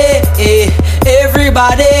your body.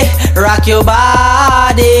 Everybody, rock your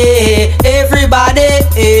body. Everybody,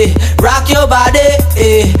 rock your body.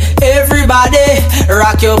 Everybody,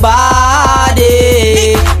 rock your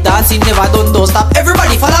body. Dancing never done, don't stop.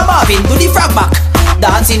 Everybody follow Marvin, do the frog back.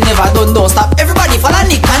 Dancing never done, don't stop. Everybody follow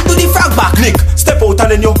Nick and do the frog back. Nick, step out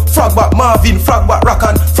and then you frog back. Marvin, frog back, rock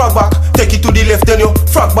and frog back. Take it to the left, then you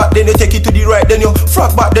frog back. Then you take it to the right, then you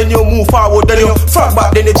frog back. Then you move forward, then you frog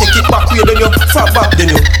back. Then you take it back way, then you frog back. Then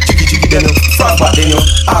you jiggy, then you frog back. Then you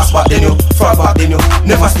ass back, then you frog back. Then you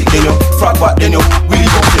never stick, then you frog back. Then you willy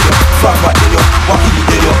bump, then you frog back. Then you walk it,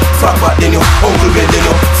 then you frog back. Then you uncle bed, then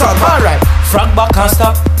you frog back. Alright, frog back can't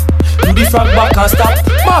stop. Do the frog back and stop.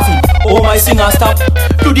 Marvin, oh my swing and stop.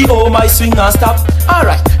 Do the oh my swing and stop.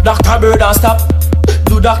 Alright, Dr. Bird and stop.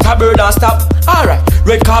 Do Dr. Bird and stop. Alright,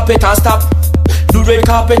 red carpet and stop. Do red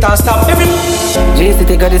carpet and stop.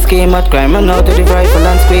 JCT got the scheme at crime and out to the rifle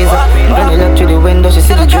and squeeze up. When you look through the window, she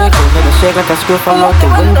see the Draco. With the shake like a screw fall out the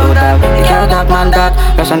window. Dog, the car dark man dark.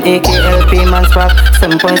 Rush an AKLP man spark.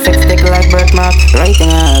 7.6 stick like birthmark. Writing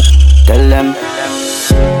out. Tell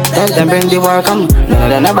them bring the war come. None of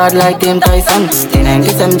them a bad like Tim Tyson.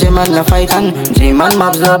 T97 G-man a fight on. G-man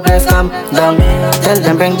mobs love place come down. Tell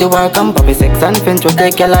them bring the war come. Poppy 6 and Finch will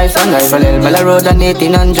take your life son. Rifle L Bella Road and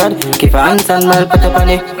 1800. Keep a hands and well put up on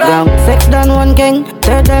it down. 6 down 1 king.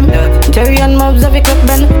 Tell them Jerry and mobs have a quick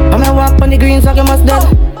bend. When I walk on the green so you must dead.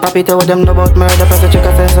 Poppy told them about murder. Plus a chick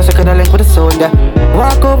a sense so she coulda link with a soldier.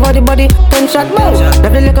 Walk over the body 10 shot move.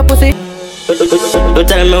 Devil like a pussy. Don't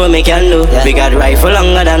tell me what me can do. We got rifle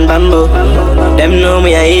longer than bamboo. Them know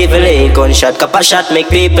me a evil eight. Gunshot, couple shot, make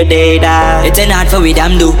people dead. It's an art for we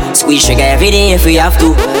damn do. Squeeze sugar every day if we have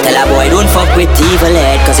to. Tell a boy don't fuck with evil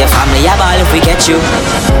head. Cause your family a ball if we get you.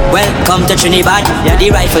 Welcome to Trinidad. Yeah,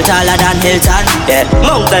 the rifle taller than Hilton. Yeah,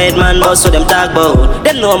 Mount Head man boss so them talk about.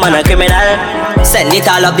 Them know man a criminal. Send it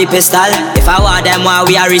all up the pistol. If I want them while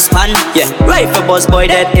we are respond. Yeah, rifle boss boy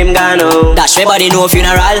dead him gone out. Dash everybody know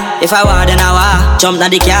funeral. If I want them now, jump na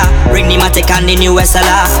the car. Bring the matic and the new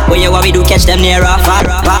SLR. Where you want we do catch them near a far.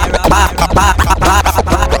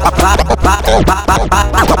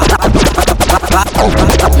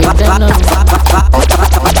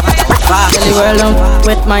 Jelly world up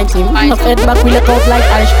with my team. Enough head back, we look out like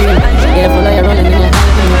ice cream. Yeah, full of you running in your hand.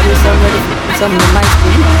 When you do some ready, some in my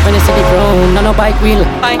screen. When you see the ground, on a bike wheel.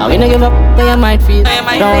 I we no give up, where you might feel.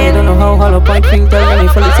 No, you don't know how hollow point feel. Tell me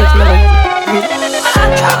fully 6 level.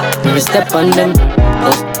 We step on them.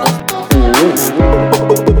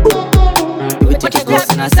 We take it close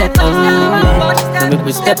and I set on.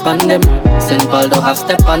 We step on them. St. Paul don't have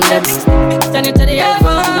step on them. Send it to the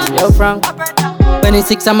headphones. Yo, Frank.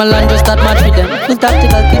 26 I'm a land, just start match with them. Full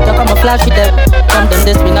tactical kit, I come a flash with them. From them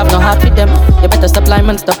this, we have no heart with them. You better stop lying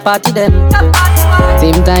and stop party then.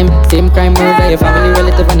 Same time, same crime, murder. Your family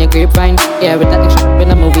relative on your grapevine. Yeah, with that extra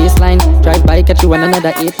when I'm a waistline. Drive by, catch you on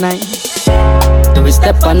another 8-9. Do we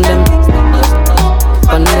step on them?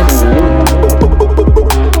 On them.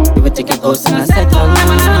 Do we take a ghost and I set on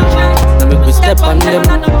them? Do we step on them?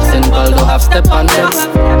 St. Paul don't have step on them.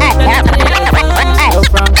 Yo,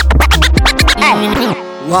 Frank.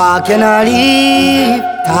 Walk you not leave,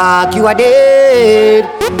 talk you are dead.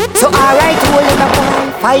 So alright, hold it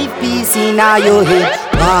up, 5 piece in your head.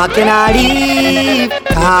 Walk you not leave,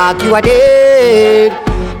 talk you are dead.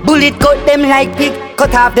 Bullet cut them like pig,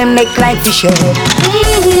 cut off them neck like fish head.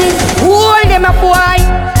 Hold them a boy,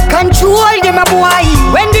 control them a boy.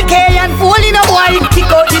 When the carrion fall in a boy, kick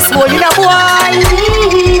out the soul in a boy.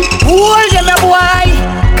 Hold them a boy,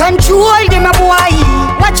 control them a boy.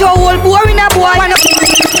 Watch your whole boy in a boy.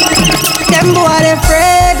 Them boy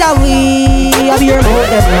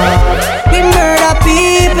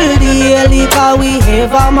daily cause we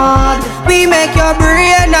ever mad. We make your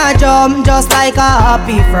brain a jump just like a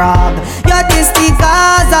happy frog. Your distinct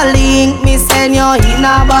as a link, me send you in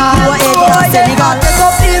a bar. Boy, they got take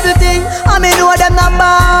up everything, I me know them not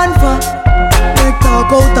born for. Take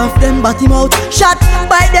talk out of them body mouth, shot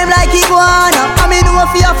bite them like iguana. I me know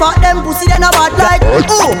fear fuck them pussy then a bad like.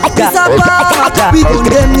 Oh, this a bar. We gun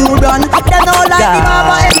them new brand, them all like the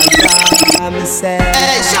mama.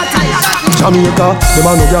 Hey, shut up. Jamaica, them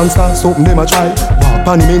a no gangster, something them a try. Walk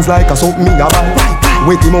on the means like a something me a buy.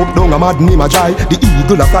 Wake him up, down a mad name a dry. The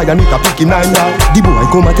eagle a fly and it a pick him 9 yard. The boy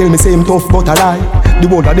come and tell me same tough but a lie. The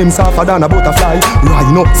whole of them softer than a butterfly.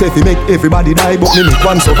 Riding up safe he make everybody die, but me make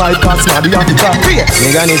one survive cause smarty have to try. Me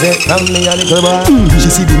granny say, come me a little boy. She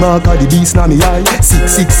see the mark of the beast na me eye.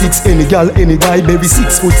 666, any gal, any guy. Baby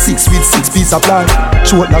 6'6" with 6 piece of fly.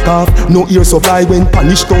 Short like half, no ear supply. When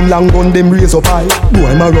punish down long gun them raise up high.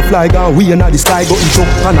 Boy my rough like and we in the sky. Got him choke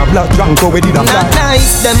and a black drunk where did a fly. Not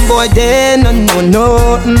nice, them boy they no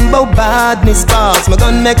nothing about badness cause my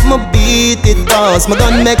gun make me beat it cause my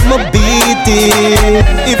gun make me beat it.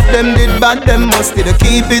 If them did bad, them must did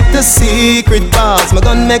keep it a secret cause my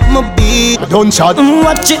gun make me beat. Don't shot.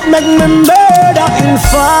 Watch it make me murder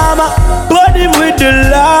informer. Put him with the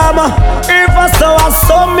llama. If I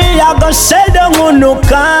saw me, I go shell down on no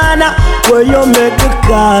corner. Where you make the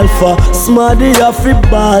call for smarty off the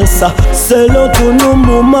balsa. Sell out to no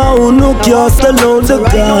mama who no care sell out the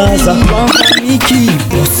Gaza. We keep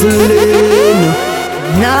hustling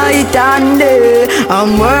night and day.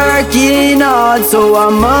 I'm working hard so I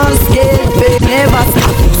must get paid. Never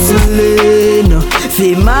stop hustling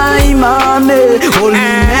for my mommy. Only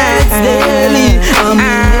next daily I'm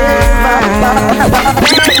never.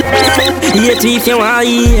 Hate me if you want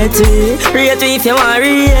hate me. Rate me if you want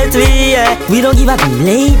rate me, yeah. We don't give up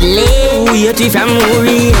lately. Hate me from who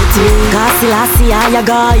rate me. Cause still I see how you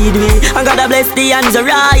guide me. And God bless the hands that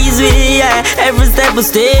rise me, yeah. Every step we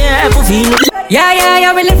stay, every feel.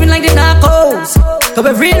 Yeah, we living like the narcos. Cause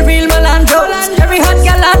we real Melandros. Every hot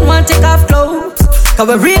gal and want take off clothes. Cause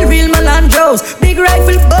we real Melandros. Big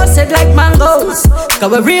rifle busted like mangoes.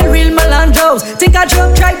 Cause we real Melandros. Think I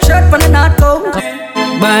drop tripe shirt from the narcos.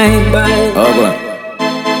 Bye. Oh boy.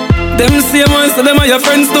 Them same ones, so them are your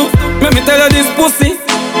friends too. Let me tell you this pussy.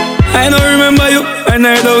 I don't remember you, and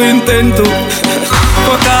I don't intend to.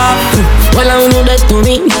 Fuck off. Well, I know that to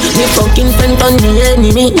me. Me fucking friend on the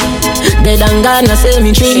enemy. Dead and gone a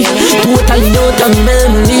cemetery. Totally out of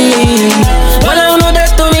memory. Well, I know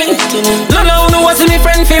that to me. Well, I know what's me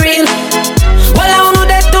friend for real. Well, I know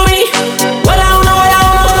that to me. Well, I know.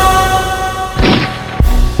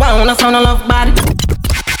 Wanna sound a love body.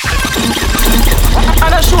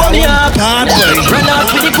 And I show me up. Run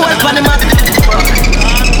out with the cold on the mat.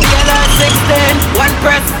 Yellow 16, one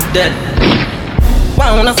press, dead.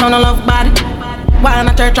 Wanna sound a love body.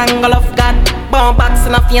 Wanna church angle of God. Bomb box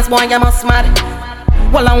in a face, boy, you must mad.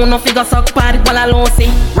 Well, I wanna figure suck party. Well, I don't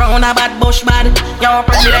see round a bad bush body. Young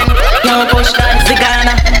president, young push daddy,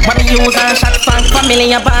 Zigana. What me use and shot fang.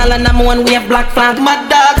 Family a ball and I'm one wave black flag. Mad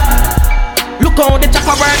dog. Look how the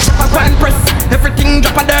chopper work, one press. Everything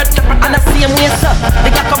drop a dirt, and I see him waste up.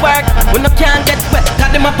 They got to work, when I can't get wet,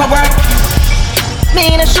 got them up a work.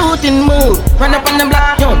 Me in a shooting mood, run up on the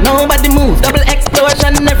block, yo, nobody move. Double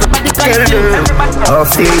explosion, everybody confused. I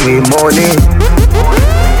feel me money,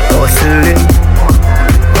 hustling,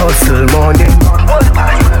 hustle money.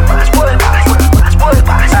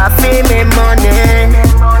 I feel me money,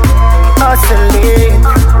 hustling,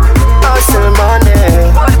 hustle money.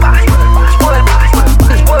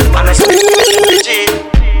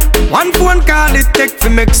 One phone call it take to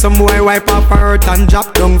make some boy wipe up her hurt and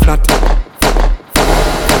drop down flat.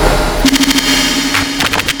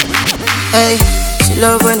 Hey, she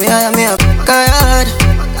love when me hire me up God.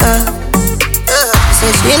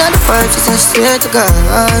 Say she not the first, she said she swear to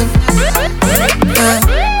God.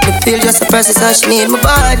 The pill just a process how she need my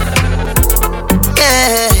body.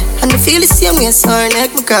 Yeah, and the feel the same way so her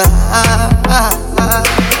neck me cry.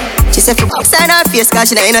 She said for sign her face cause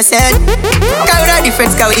she not innocent. Carry her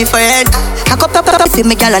difference cause we different. I cup feel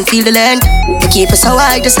me gal and feel the land. They keep us so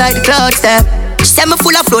high just like the clouds them. She said me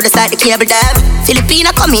full of flow just like the cable dam.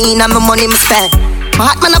 Filipina come in and my money me spend.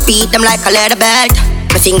 My heart man I beat them like a leather belt.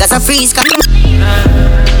 My fingers are freeze cause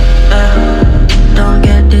don't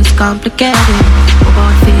get this complicated.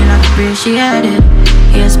 About feel appreciated.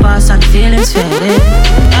 Years pass and feelings faded.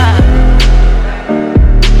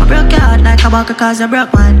 Broke your heart like a bucket cause you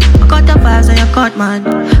broke mine. I cut the vibes and you cut mine.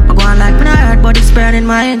 I go on like when I hurt but it's burning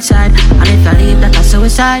my inside. And if you leave that a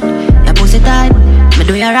suicide. Your pussy tight, me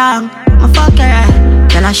do you wrong. I fuck her right,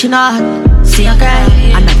 tell her she not. See her cry,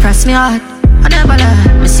 and that press me hard. I never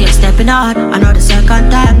lie. Me see it stepping out. I know the second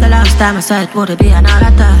time, the last time I said it would be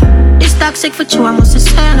another time. It's toxic for you, I must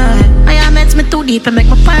say it. I am it's me too deep and make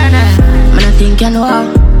me burn it. Man, I think you know.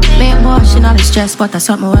 Me emotional stress, but that's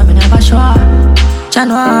something where me never show.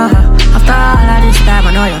 January, after all of this time,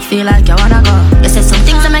 I know you feel like you wanna go. You say some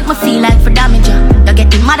things that make me feel like for damage you. You're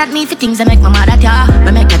getting mad at me for things that make me mad at ya.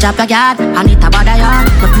 Me make you drop your guard, and it a bother ya.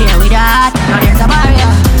 Me play with your heart, now there's a barrier.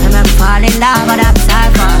 You make me fall in love, but I'm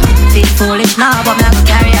cypher. Feel foolish now, but me have a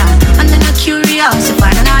carrier. And then I'm curious to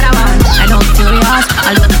find another one. I know I'm furious,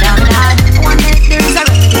 I love down the line. One day there is a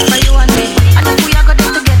recipe for you and me. And if we are going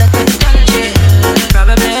together to the eternity,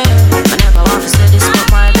 probably. I never want to say this, but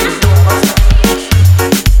my baby do.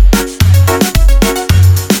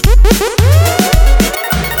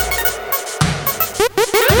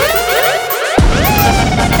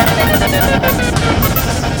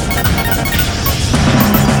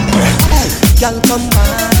 Y'all come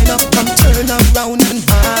wine up, come turn around and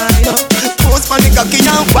wine up. Pose for the cocky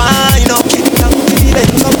and wine up. Kick up the leg,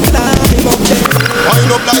 come climb up.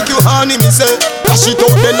 Wine up like you honey, me say. Dash it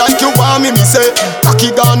out there like you want me say.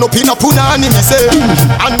 Cocky gone up in a punani, me say.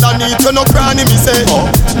 Underneath you no cranny, me say.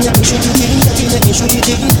 Make me show you in, make me show you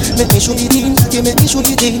in. Make me show you in, make me show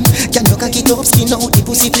you in. Can you cocky top skin out the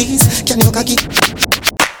pussy please? Can you cocky?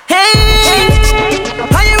 Hey,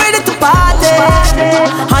 are you ready to party?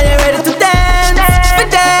 Are you ready to dance? For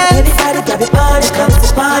dance. Everybody grab your party cups,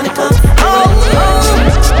 the party cups. Oh,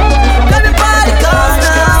 grab your party cups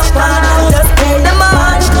now. Just take them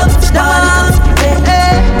on, dance.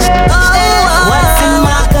 What's in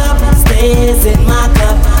my cup stays in my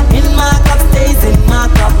cup. In my cup stays in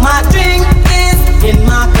my cup. My drink is in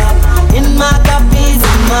my cup. In my cup is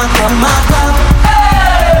in my cup. My cup.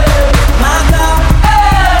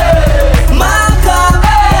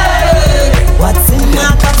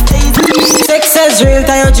 Sex is real,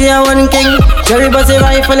 Tayo G a one king. Jerry Buzzy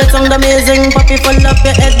rifle, it sound amazing. Poppy full up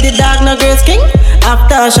your head, the dog no grace king.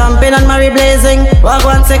 After champagne and Mary blazing. Walk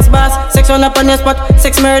one sex boss, sex run up on your spot.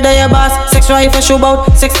 Sex murder your boss, sex rifle shoot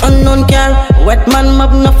out. Sex unknown car, wet man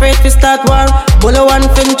mob no afraid to start war. Bullet one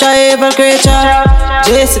finch a evil creature.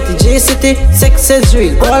 J-City, sex is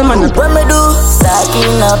real. All man what me do?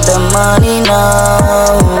 Stacking up the money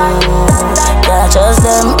now. Can't trust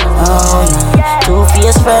them, oh no.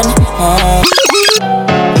 Two-faced friend, hey.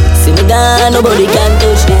 See me down, nobody can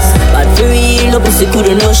touch this. But for real, no pussy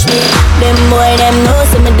couldn't rush me. Them boy, them know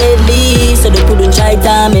say me deadly, so they couldn't try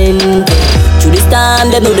timing. Through this time,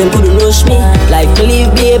 them know them couldn't rush me. Like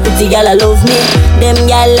believe me, pretty gal I love me. Them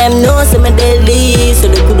gal them know say me deadly, so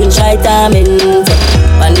they couldn't try timing.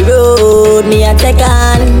 On the road, me a take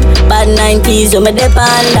on. Bad 90s, so me dip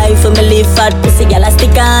on. Life for me live fat, pussy gal a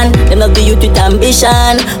stick on. Them love the youth with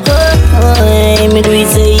ambition. Me do it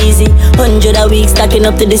so easy. 100 a week stacking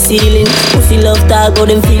up to the ceiling. Pussy love talk, how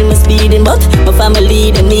them feel me speeding. But my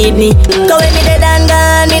family, them need me. Go when me dead and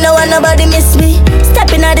gone, me no want nobody miss me.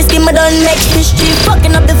 Stepping out the scheme, I done make history.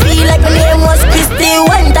 Fucking up the feel like my name was Christy.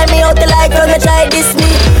 One time me out the light, from me try this me.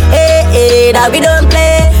 Hey, that we don't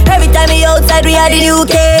play. Every time we outside, we are the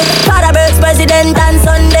UK. Fatherberg's president on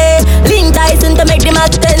Sunday. Link Tyson to make the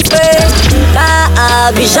match 10 first.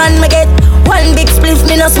 Vision me get. One big spliff,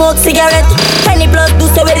 me no smoke cigarette. Penny blood do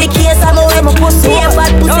say well the case I'm a wet. See a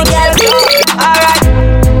fat pussy girl. Alright.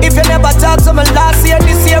 If you never talk to me last year,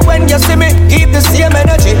 this year when you see me, keep the same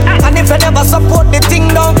energy. And if you never support the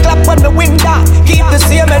thing, don't clap on the window. Keep the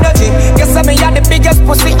same energy. You say me are the biggest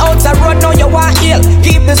pussy out the road, now you want heal.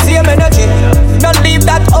 Keep the same energy. Don't leave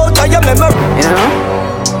that out of your memory. You know?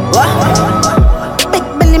 What? Big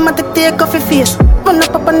belly man take off your face. Run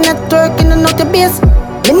up a network in and out your base.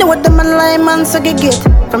 You know what them a lie man segregate.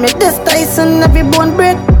 From your desk Tyson, every bone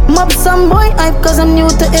break. Mob some boy hype cause I'm new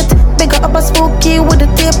to it. Bigger up a spooky with the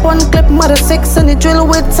tape on clip. Mother 6 and the drill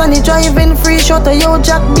with Sunny driving free shot of yo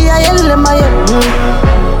Jack B.I.L.M.I.L.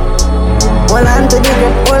 Hold on to the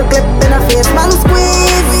grip, whole clip in a face man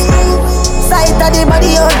squeeze. Sight of the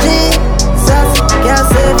body OG. Sus, can't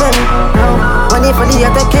save him. No, money for the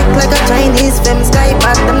other kick like a Chinese film. Sky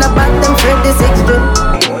pat them the back them flip the 6 drip.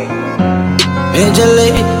 Major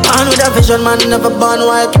league, man with a vision, man never born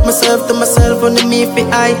wild. Keep myself to myself on the me fi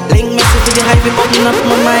eye. Link message to the hype, open up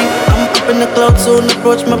my mind. I'm up in the cloud, soon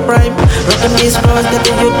approach my prime. Rockin' these flowers, get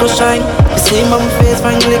the youth to shine. You see my face,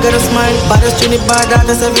 finally got a smile. Baddest tune, bad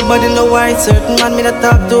artists, everybody know why. Certain man me that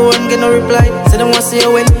talk to and get no reply. Say them want see you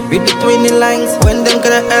win, read between the lines. When them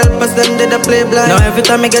coulda help us, them did a play blind. Now every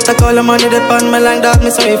time I get a call, I'm on it upon my line. Dog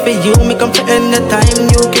me sorry for you, me come for anytime.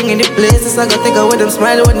 New king in the places, I gotta take away them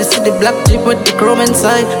smile. When they see the black jeep with the chrome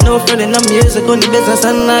inside. No friend in the music, only business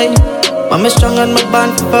and night. But me strong and my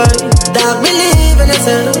band for fight. Dog, believe in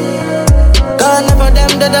yourself. God never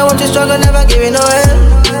them that I want you struggle, never giving no help.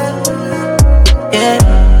 Yeah.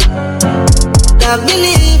 God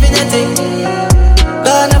believe in a thing.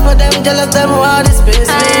 God never them jealous them want this space.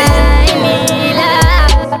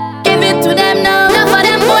 Give it to them now. Enough of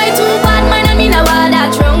them boy too bad, man. I mean a wall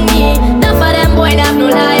that wrong me. Enough of them boy that have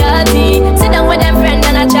no loyalty. Sit down with them friend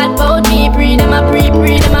and I chat about me. Pre them a pre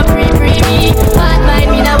them a pre me. Bad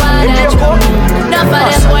mind me a wall that wrong me. Enough of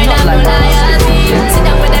them boy that have no loyalty. Sit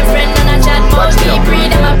down with them friend and I chat about me. Pre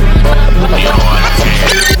them a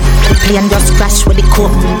Plane just crash with the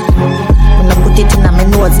coke. When I put it in my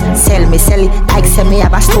nose, sell it like say me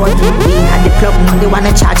have a store. We had the plug, now they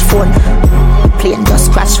wanna charge phone. Plane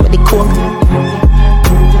just crash with the coke.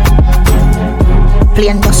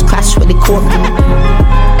 Plane just crash with the coke.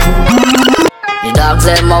 The dogs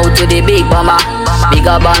them out to the big bomber.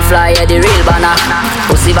 Bigger band fly at the real banner.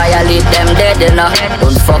 Pussy violate them dead, you know.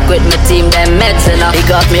 Don't fuck with me team, them meds, you know. They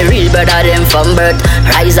got me real brother, them from birth.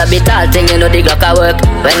 Rise a bit all thing, you know, the Glock a work.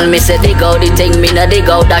 When me say dig out the thing, me no dig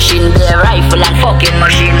out dashing the rifle and fucking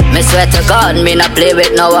machine. Me swear to God, me no play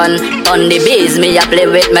with no one. On the bees, me a play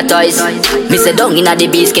with my toys. Me say down inna the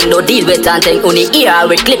bees, king don't deal with anything. Only ear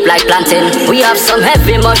with clip like planting. We have some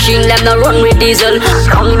heavy machine, them no run with diesel.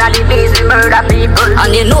 Down inna the bees, we murder people.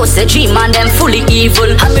 And you know say G-man, them fully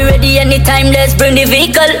evil. I'm ready anytime, let's bring the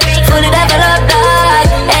vehicle. Fully developed, die.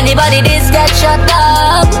 Anybody this get shut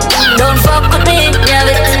up. Don't fuck with me, yeah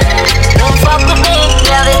it. Don't fuck with me,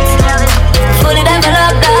 yeah it. Fully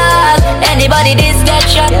developed, die. Anybody this get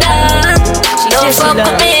shut up. Don't fuck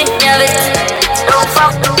with me, yeah it. Don't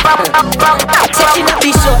fuck. Say she not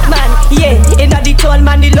the short man, yeah. Inna the tall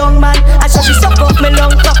man, the long man. I saw she suck up me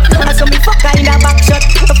long cock. I saw me fuck her in a back shot.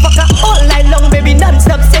 Fuck her all night long, baby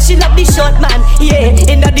non-stop. Say she love the short man,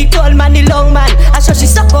 yeah. Inna the tall man, the long man. I saw she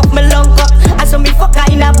suck up me long cock. I saw me fuck her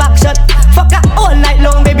in a back shot. Fuck her all night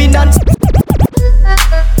long, baby non-stop.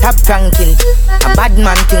 Top ranking, a bad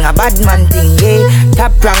man thing, yeah.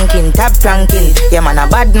 Top ranking, yeah man, a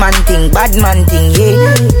bad man thing,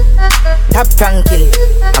 yeah. Top ranking,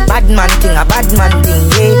 a bad man thing,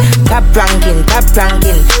 yeah. Top ranking,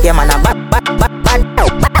 yeah man, a bad.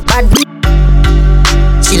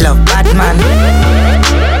 She love bad man.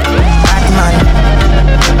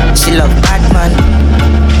 She love bad man.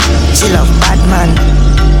 She love bad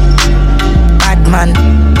man.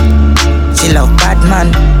 She love bad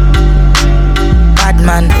man.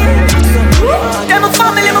 Them a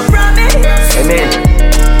family, my promise. Amen.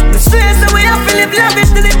 The swear so we have to live lavish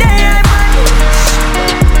till the day I vanish.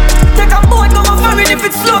 Take a boat, go on foreign if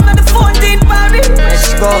it's slow, not the 14 Paris.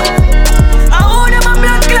 Let's go. I owe them a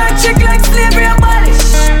blood clot chick like slavery abolish.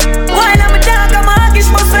 While I'm a dog, I'm a hoggish,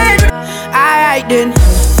 my favorite. Alright then,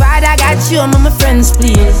 Father got you, I'm my friends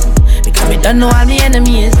please. Because we don't know all my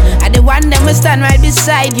enemies. I the one them will stand right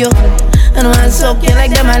beside you. And wanna soak you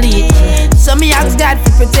like them a lead. So me ask God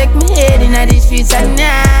to protect me head in the streets at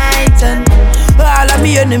night. And all of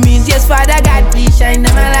me enemies, yes Father God, please shine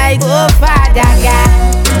them a light. Oh Father God,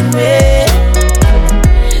 yeah.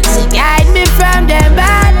 So guide me from them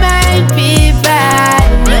bad mind people.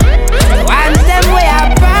 Once them way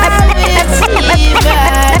I promise even.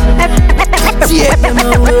 Take them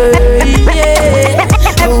away,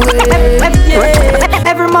 yeah. Away, yeah.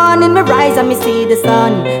 Every morning me rise and me see the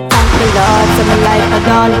sun. Thank the Lord, so my life a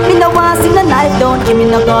done. Me no want sing the knife, don't give me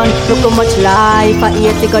no gun. Look how much life I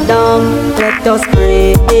hate to go down. Let us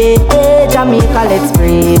pray, Jamaica, let's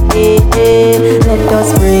pray, let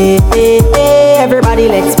us pray, everybody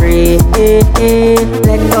let's pray,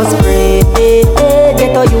 let us pray,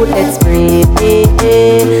 get our youth, let's pray,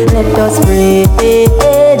 let us pray,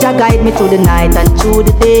 Jah guide me through the night and through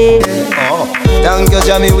the day. Thank you,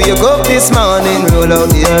 Jamie, wake up this morning. Roll out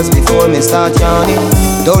the earth before me start yawning.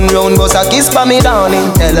 Turn round, bust a kiss for me, darling.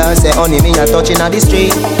 Tell her, say, honey, me a touching at the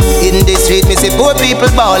street. In the street, me see poor people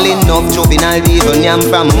balling. Enough juvenile people yam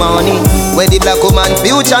from morning. Where the black woman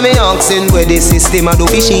future me oxen. Where the system a do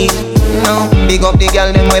fishy. No, big up the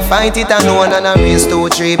girl, them we fight it alone. And a race 2,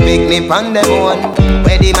 3, picnic on them one.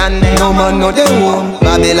 Where the man, no man, no they home.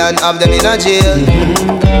 Babylon have them in a jail.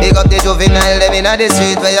 Big up the juvenile, them in the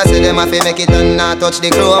street. Where you see them have to make it and not touch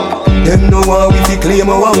the chrome. Them know how we fi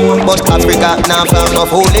claim our own. But Africa now from no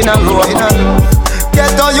fool in a room.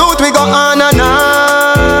 Get the youth, we go on and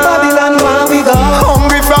on. Babylon, where we go?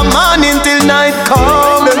 Hungry from morning till night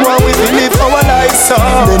come. Them want we fi live our life so.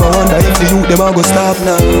 Them a wonder if the youth, them a go stop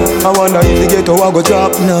now. I wonder if the ghetto a go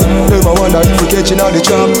drop now. Them a wonder if we catching all the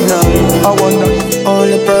trap now. I wonder.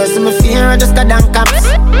 Only person me fear just a damn cops.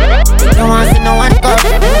 No one see no one come.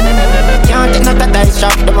 Can't take no that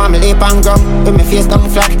shop. The want me lip and gum. With me face down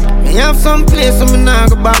flat. Me have some place so me nah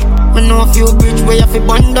go back. Me know a few bridge where you fi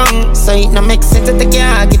burn down. So it no make sense to take your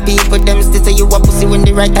heart. Give people them still say you a pussy when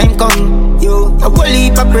the right time come. Yo, a whole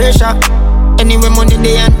heap of pressure. Anyway, money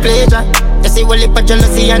they and pleasure. You see whole heap of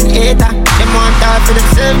jealousy and hater. Them want talk for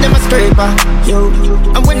themselves, them a scraper. Yo,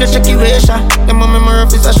 and when they check your ratio, them a memory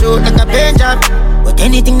of is a shoot like a paint job. But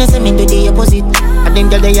anything they say me do the opposite. I think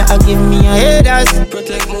that they a give me a haters.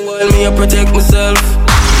 Protect me while me a protect myself.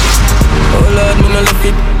 Oh Lord, me no left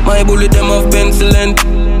it. My bullet them off pencilin'.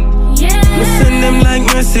 Me send them like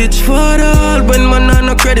message for all. When man on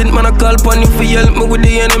no credit, man I call pon you for help me with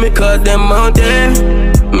the enemy. Cause them out there.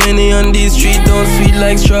 Many on these streets don't sweet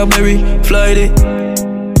like strawberry. Fly it.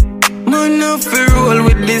 Man no fi roll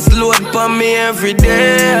with this load pon me every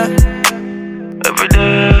day. Every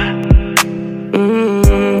day.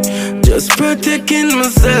 Just protecting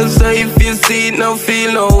myself. So if you see it, now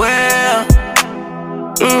feel nowhere.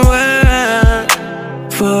 Where?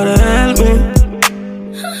 Father help me.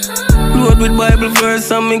 Load with Bible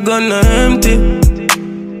verse and me gonna empty.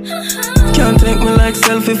 Can't take me like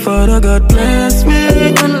selfie, Father God bless me.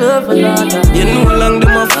 You know long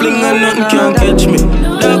them a fling and nothing can catch me.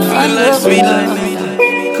 Dark for me life, sweet like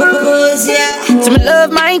me. Cause yeah, so me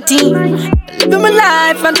love my team, living my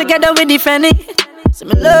life and together we defend it. So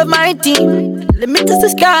me love my team, limit is the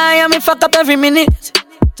sky and me fuck up every minute.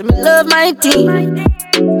 So me love my team,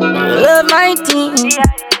 love my team,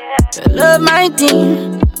 love my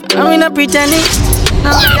team. I'm not pretending.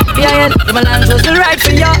 No, yeah, my land was the right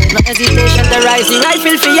for ya. No hesitation to rise the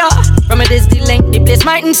rifle for ya. From a this the length, the place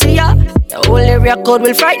mightn't see ya. The whole area code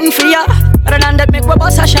will frighten for ya. Other than that, make we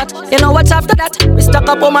bust a shot. You know what's after that? We stuck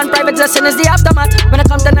up home and private lesson is the aftermath. When it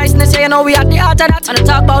comes to niceness, you know we at the heart of that. And I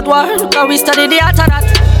talk about war, cause we study the art of that.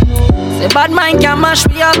 Say bad mind can mash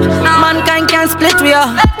me up, mankind can split we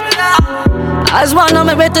up. As one on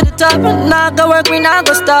my way to the top, now go work, we now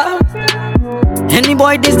go stop. Any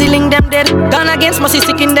boy this the link them dead. Gone against must be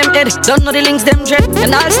sick in them head. Don't know the links them dread.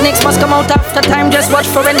 And all snakes must come out after time. Just watch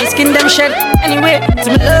for any skin them shed. Anyway,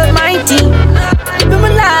 so me love my team, living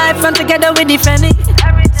my life and together we defend it.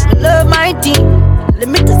 So me love my team,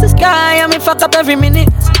 limit is the sky and me fuck up every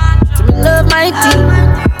minute. So me love my team,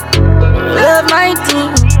 love my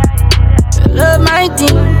team, love my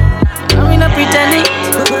team. I'm not pretending.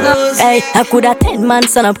 Hey, I coulda 10 man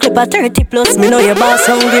son up clip a 30 plus. Me know your boss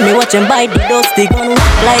hungry, me watch him buy the dust. They gun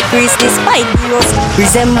walk like Grease, despite the rust.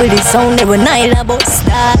 Resemble the sound they were Nyla but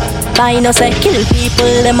start. Find us like kill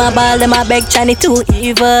people, them a ball, them a beg Chani too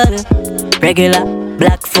evil. Regular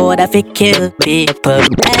Black Ford I fi kill people.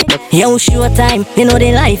 Yo, showtime, you know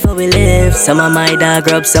the life how we live. Some of my dog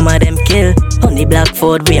rub, some of them kill. On the Black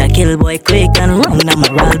Ford we a kill boy quick and wrong. Now my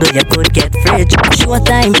Raldo you could get fridge.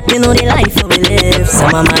 Showtime, you know the life how we live.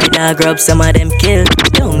 Some of my dog rub, some of them kill.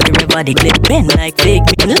 Down the river the clip bend like big.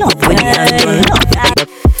 Me love when you love.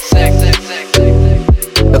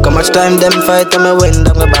 Look how much time them fight and me win.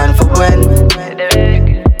 That me born for when.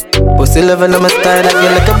 Pussy level on my style, I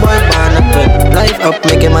feel like a boy born a twin. Life up,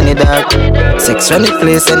 making money dark. Sex run the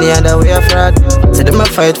place, any other way of fraud. See them a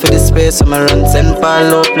fight for the space, so me run St. Paul,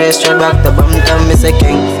 low place, straight back to Bumptown, me say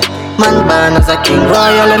king. Man born as a king,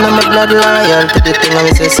 royal and my blood loyal to the thing I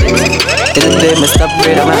me say six. Till the day me stop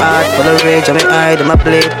breathing, my heart full of rage, and my eye, them a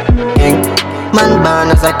play king. Man born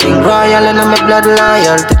as a king, royal and my blood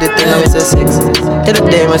loyal to the thing I me say six. Till the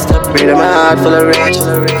day me stop breathing, my heart full of rage.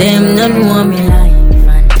 Them none want me life.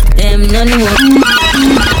 Them none want me.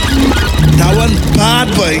 That one bad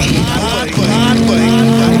boy. Bad boy.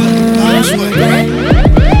 Bad boy.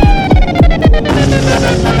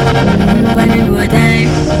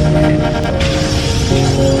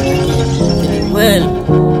 Well,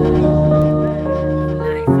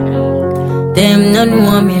 them none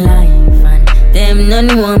want me life and them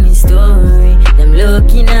none want me story. Them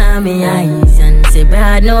looking at me eyes and say,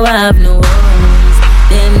 "Brad, no I have no worries."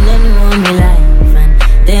 Them none want me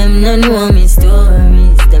life. Them none want me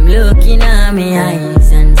stories. Them looking at me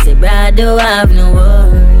eyes and say, "Brad, do I have no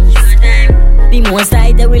worries." The most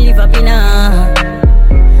light that we live up in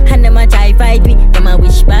and them a try fight me. Them a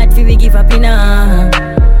wish bad for we give up in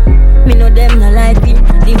me know them not like me.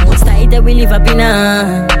 The most light that we live up in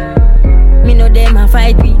me know them a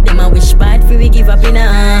fight me. Them a wish bad for we give up in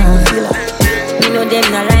me know them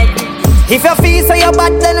not like me. If you feel so you're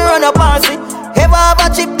bad, then run up and see. Ever have a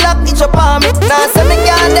chip lock, it's up on me. Now say me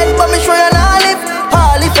can't dead, but me sure you not live.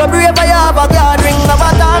 All if you're brave, you have a guard ring. Of a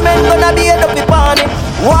torment, gonna be a dopey party.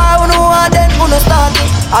 Why you know and then you start it?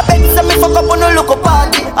 I bet some me fuck up on no look up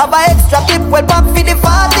party. Have a extra clip, well back for the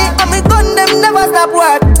party. And me gun them never stop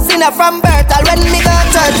work. Sinner from birth, I'll when me go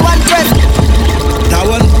church, one press. That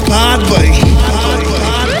one bad boy.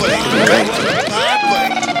 Bad boy.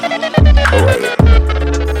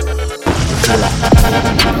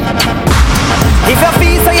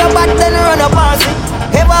 your bad, then run up on me.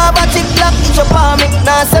 Ever have a chick lock, it's up on me.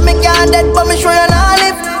 Now say me can't dead, but me sure you not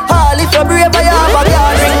live. All if you're brave, you have a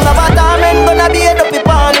girl ring. Of a torment, gonna be a dopey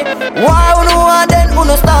party. Why you know and then who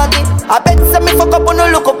no start it? I bet say me fuck up on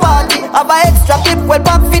no local party. Have a extra clip, well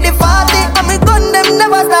back for the party. And me gun them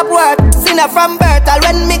never stop work. Sinner from birth, all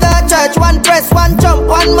when me go church. One press, one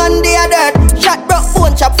jump, one man day a dirt. Shot broke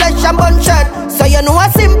bone, chop flesh and bun shirt. So you know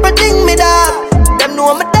a simple thing me dog. Them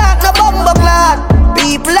know me dark, no bumbo clot.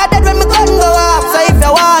 People are dead when me gun go off. So if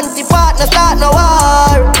you want the partner, start no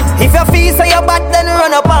war. If you feel so you bad, then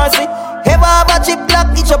run up and see. Ever have a chip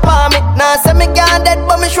lock, it's up on me. Now say me can't dead,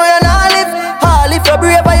 but me sure you not live. All if you're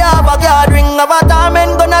brave, you have a guard ring. Of a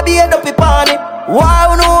torment, gonna be a dopey party. Why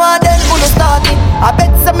you know and then who no start it? I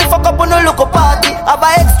bet say me fuck up on no local party. Have a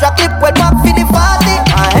extra clip, well back for the party.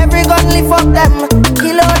 Every gun lift up them,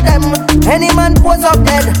 kill out them. Any man pose up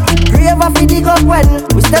dead. Brave fi dig up when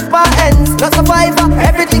we step our ends. No survivor,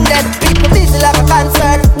 everything dead. People busy like a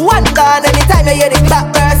concert. One gun anytime you hear the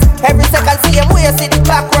clock burst. Every second see him where you see the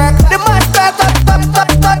clock work. The man start up.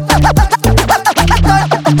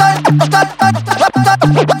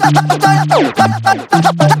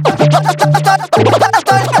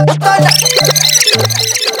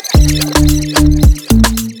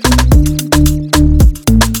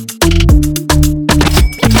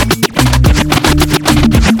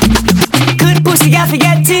 Good pussy got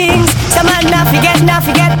forget things. Some man not forget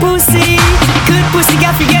pussy. Good pussy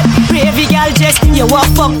got forget. Brave girl just you want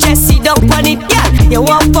fuck just sit down on it, girl. You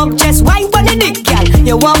want fuck just wine on the dick, girl.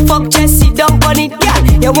 You want fuck just sit down on it, girl.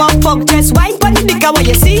 You want fuck just wine on the dick. What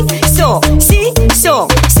you see? So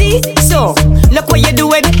look what you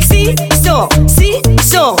doing. See so.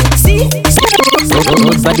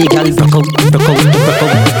 Good body girl, broke out.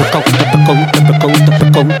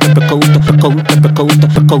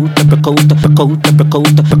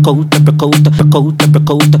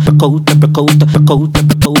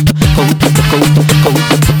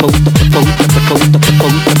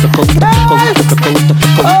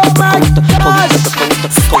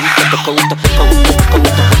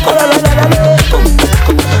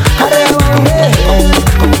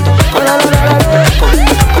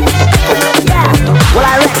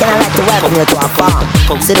 Welcome you to our farm.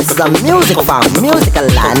 See, this is a music farm, musical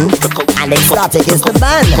land, and exotic is the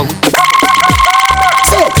band.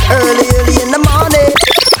 Sit early in the morning.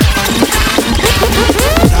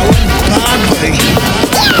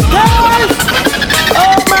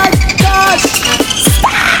 Oh my gosh!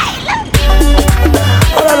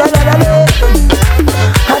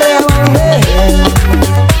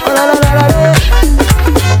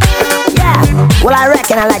 Yeah, well I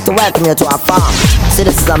reckon I'd like to welcome you to our farm. See,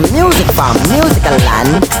 this is a music farm, musical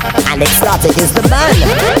land, and exotic is the band.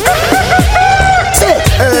 Sit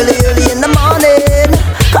early in the morning,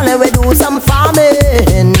 gonna we do some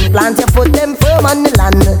farming. Plant your foot them firm on the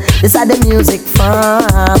land. This is the music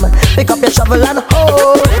farm. Pick up your shovel and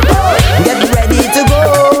hoe. Get ready to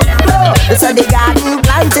go. This is the garden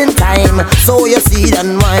planting time. Sow your seed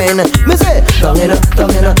and wine. Me say, dung in a.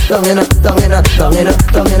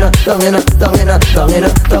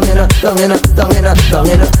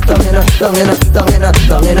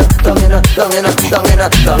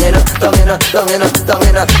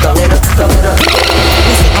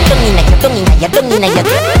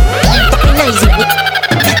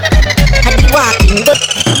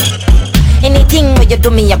 Anything where you do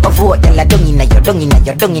me, I go vote. Y'all dung in your dung in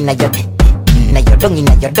your dung in your na your dung in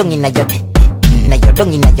your dung in your na your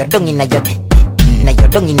dung in your dung in your na your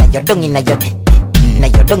dung in your dung in your na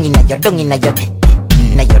your dung in your dung in your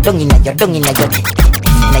na your dung in your dung in your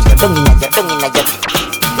na your dung in your dung in your.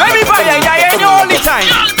 Everybody, I ain't all the time.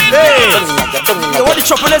 Hey, you want the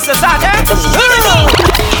chocolate start, eh?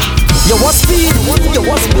 You want speed, you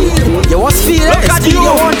want speed, you want speed. Look at you,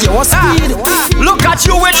 you want speed. Look at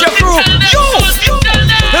you with your crew. You,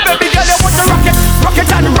 the baby girl, you want to rock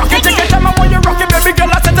it and rock it. Take your time, I want you rock it, baby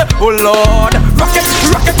girl. I said, oh Lord, rock it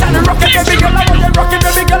and rock it, baby girl. I want you rock it,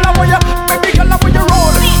 baby girl. I want you, baby girl. I want you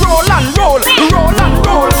roll and roll.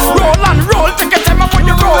 Take your time, I want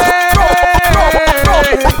you roll.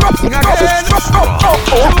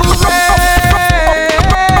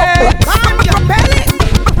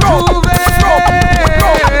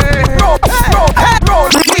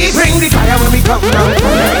 We bring the fire when we come down.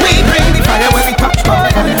 We bring the fire when we touch down.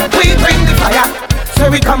 We bring the fire, so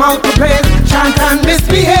we come out to play, chant and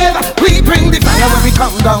misbehave. We bring the fire when we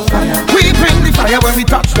come down. We bring the fire when we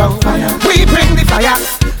touch down. We bring the fire,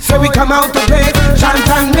 so we come out to play, chant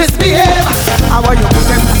and misbehave. How are you? Give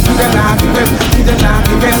them, give them, give them,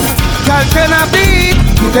 give them. Girl, tell her beat.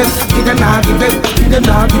 Give them, give them, nah, give them, give them,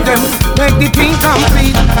 nah, give them. Make the thing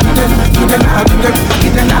complete. Give them, give them, nah, give them,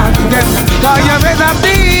 give them, nah, give them. Cause you better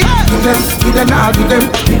beat. Give them, give them, nah, give them,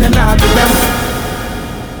 give them, nah, give them.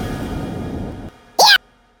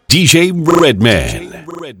 DJ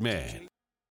Redman.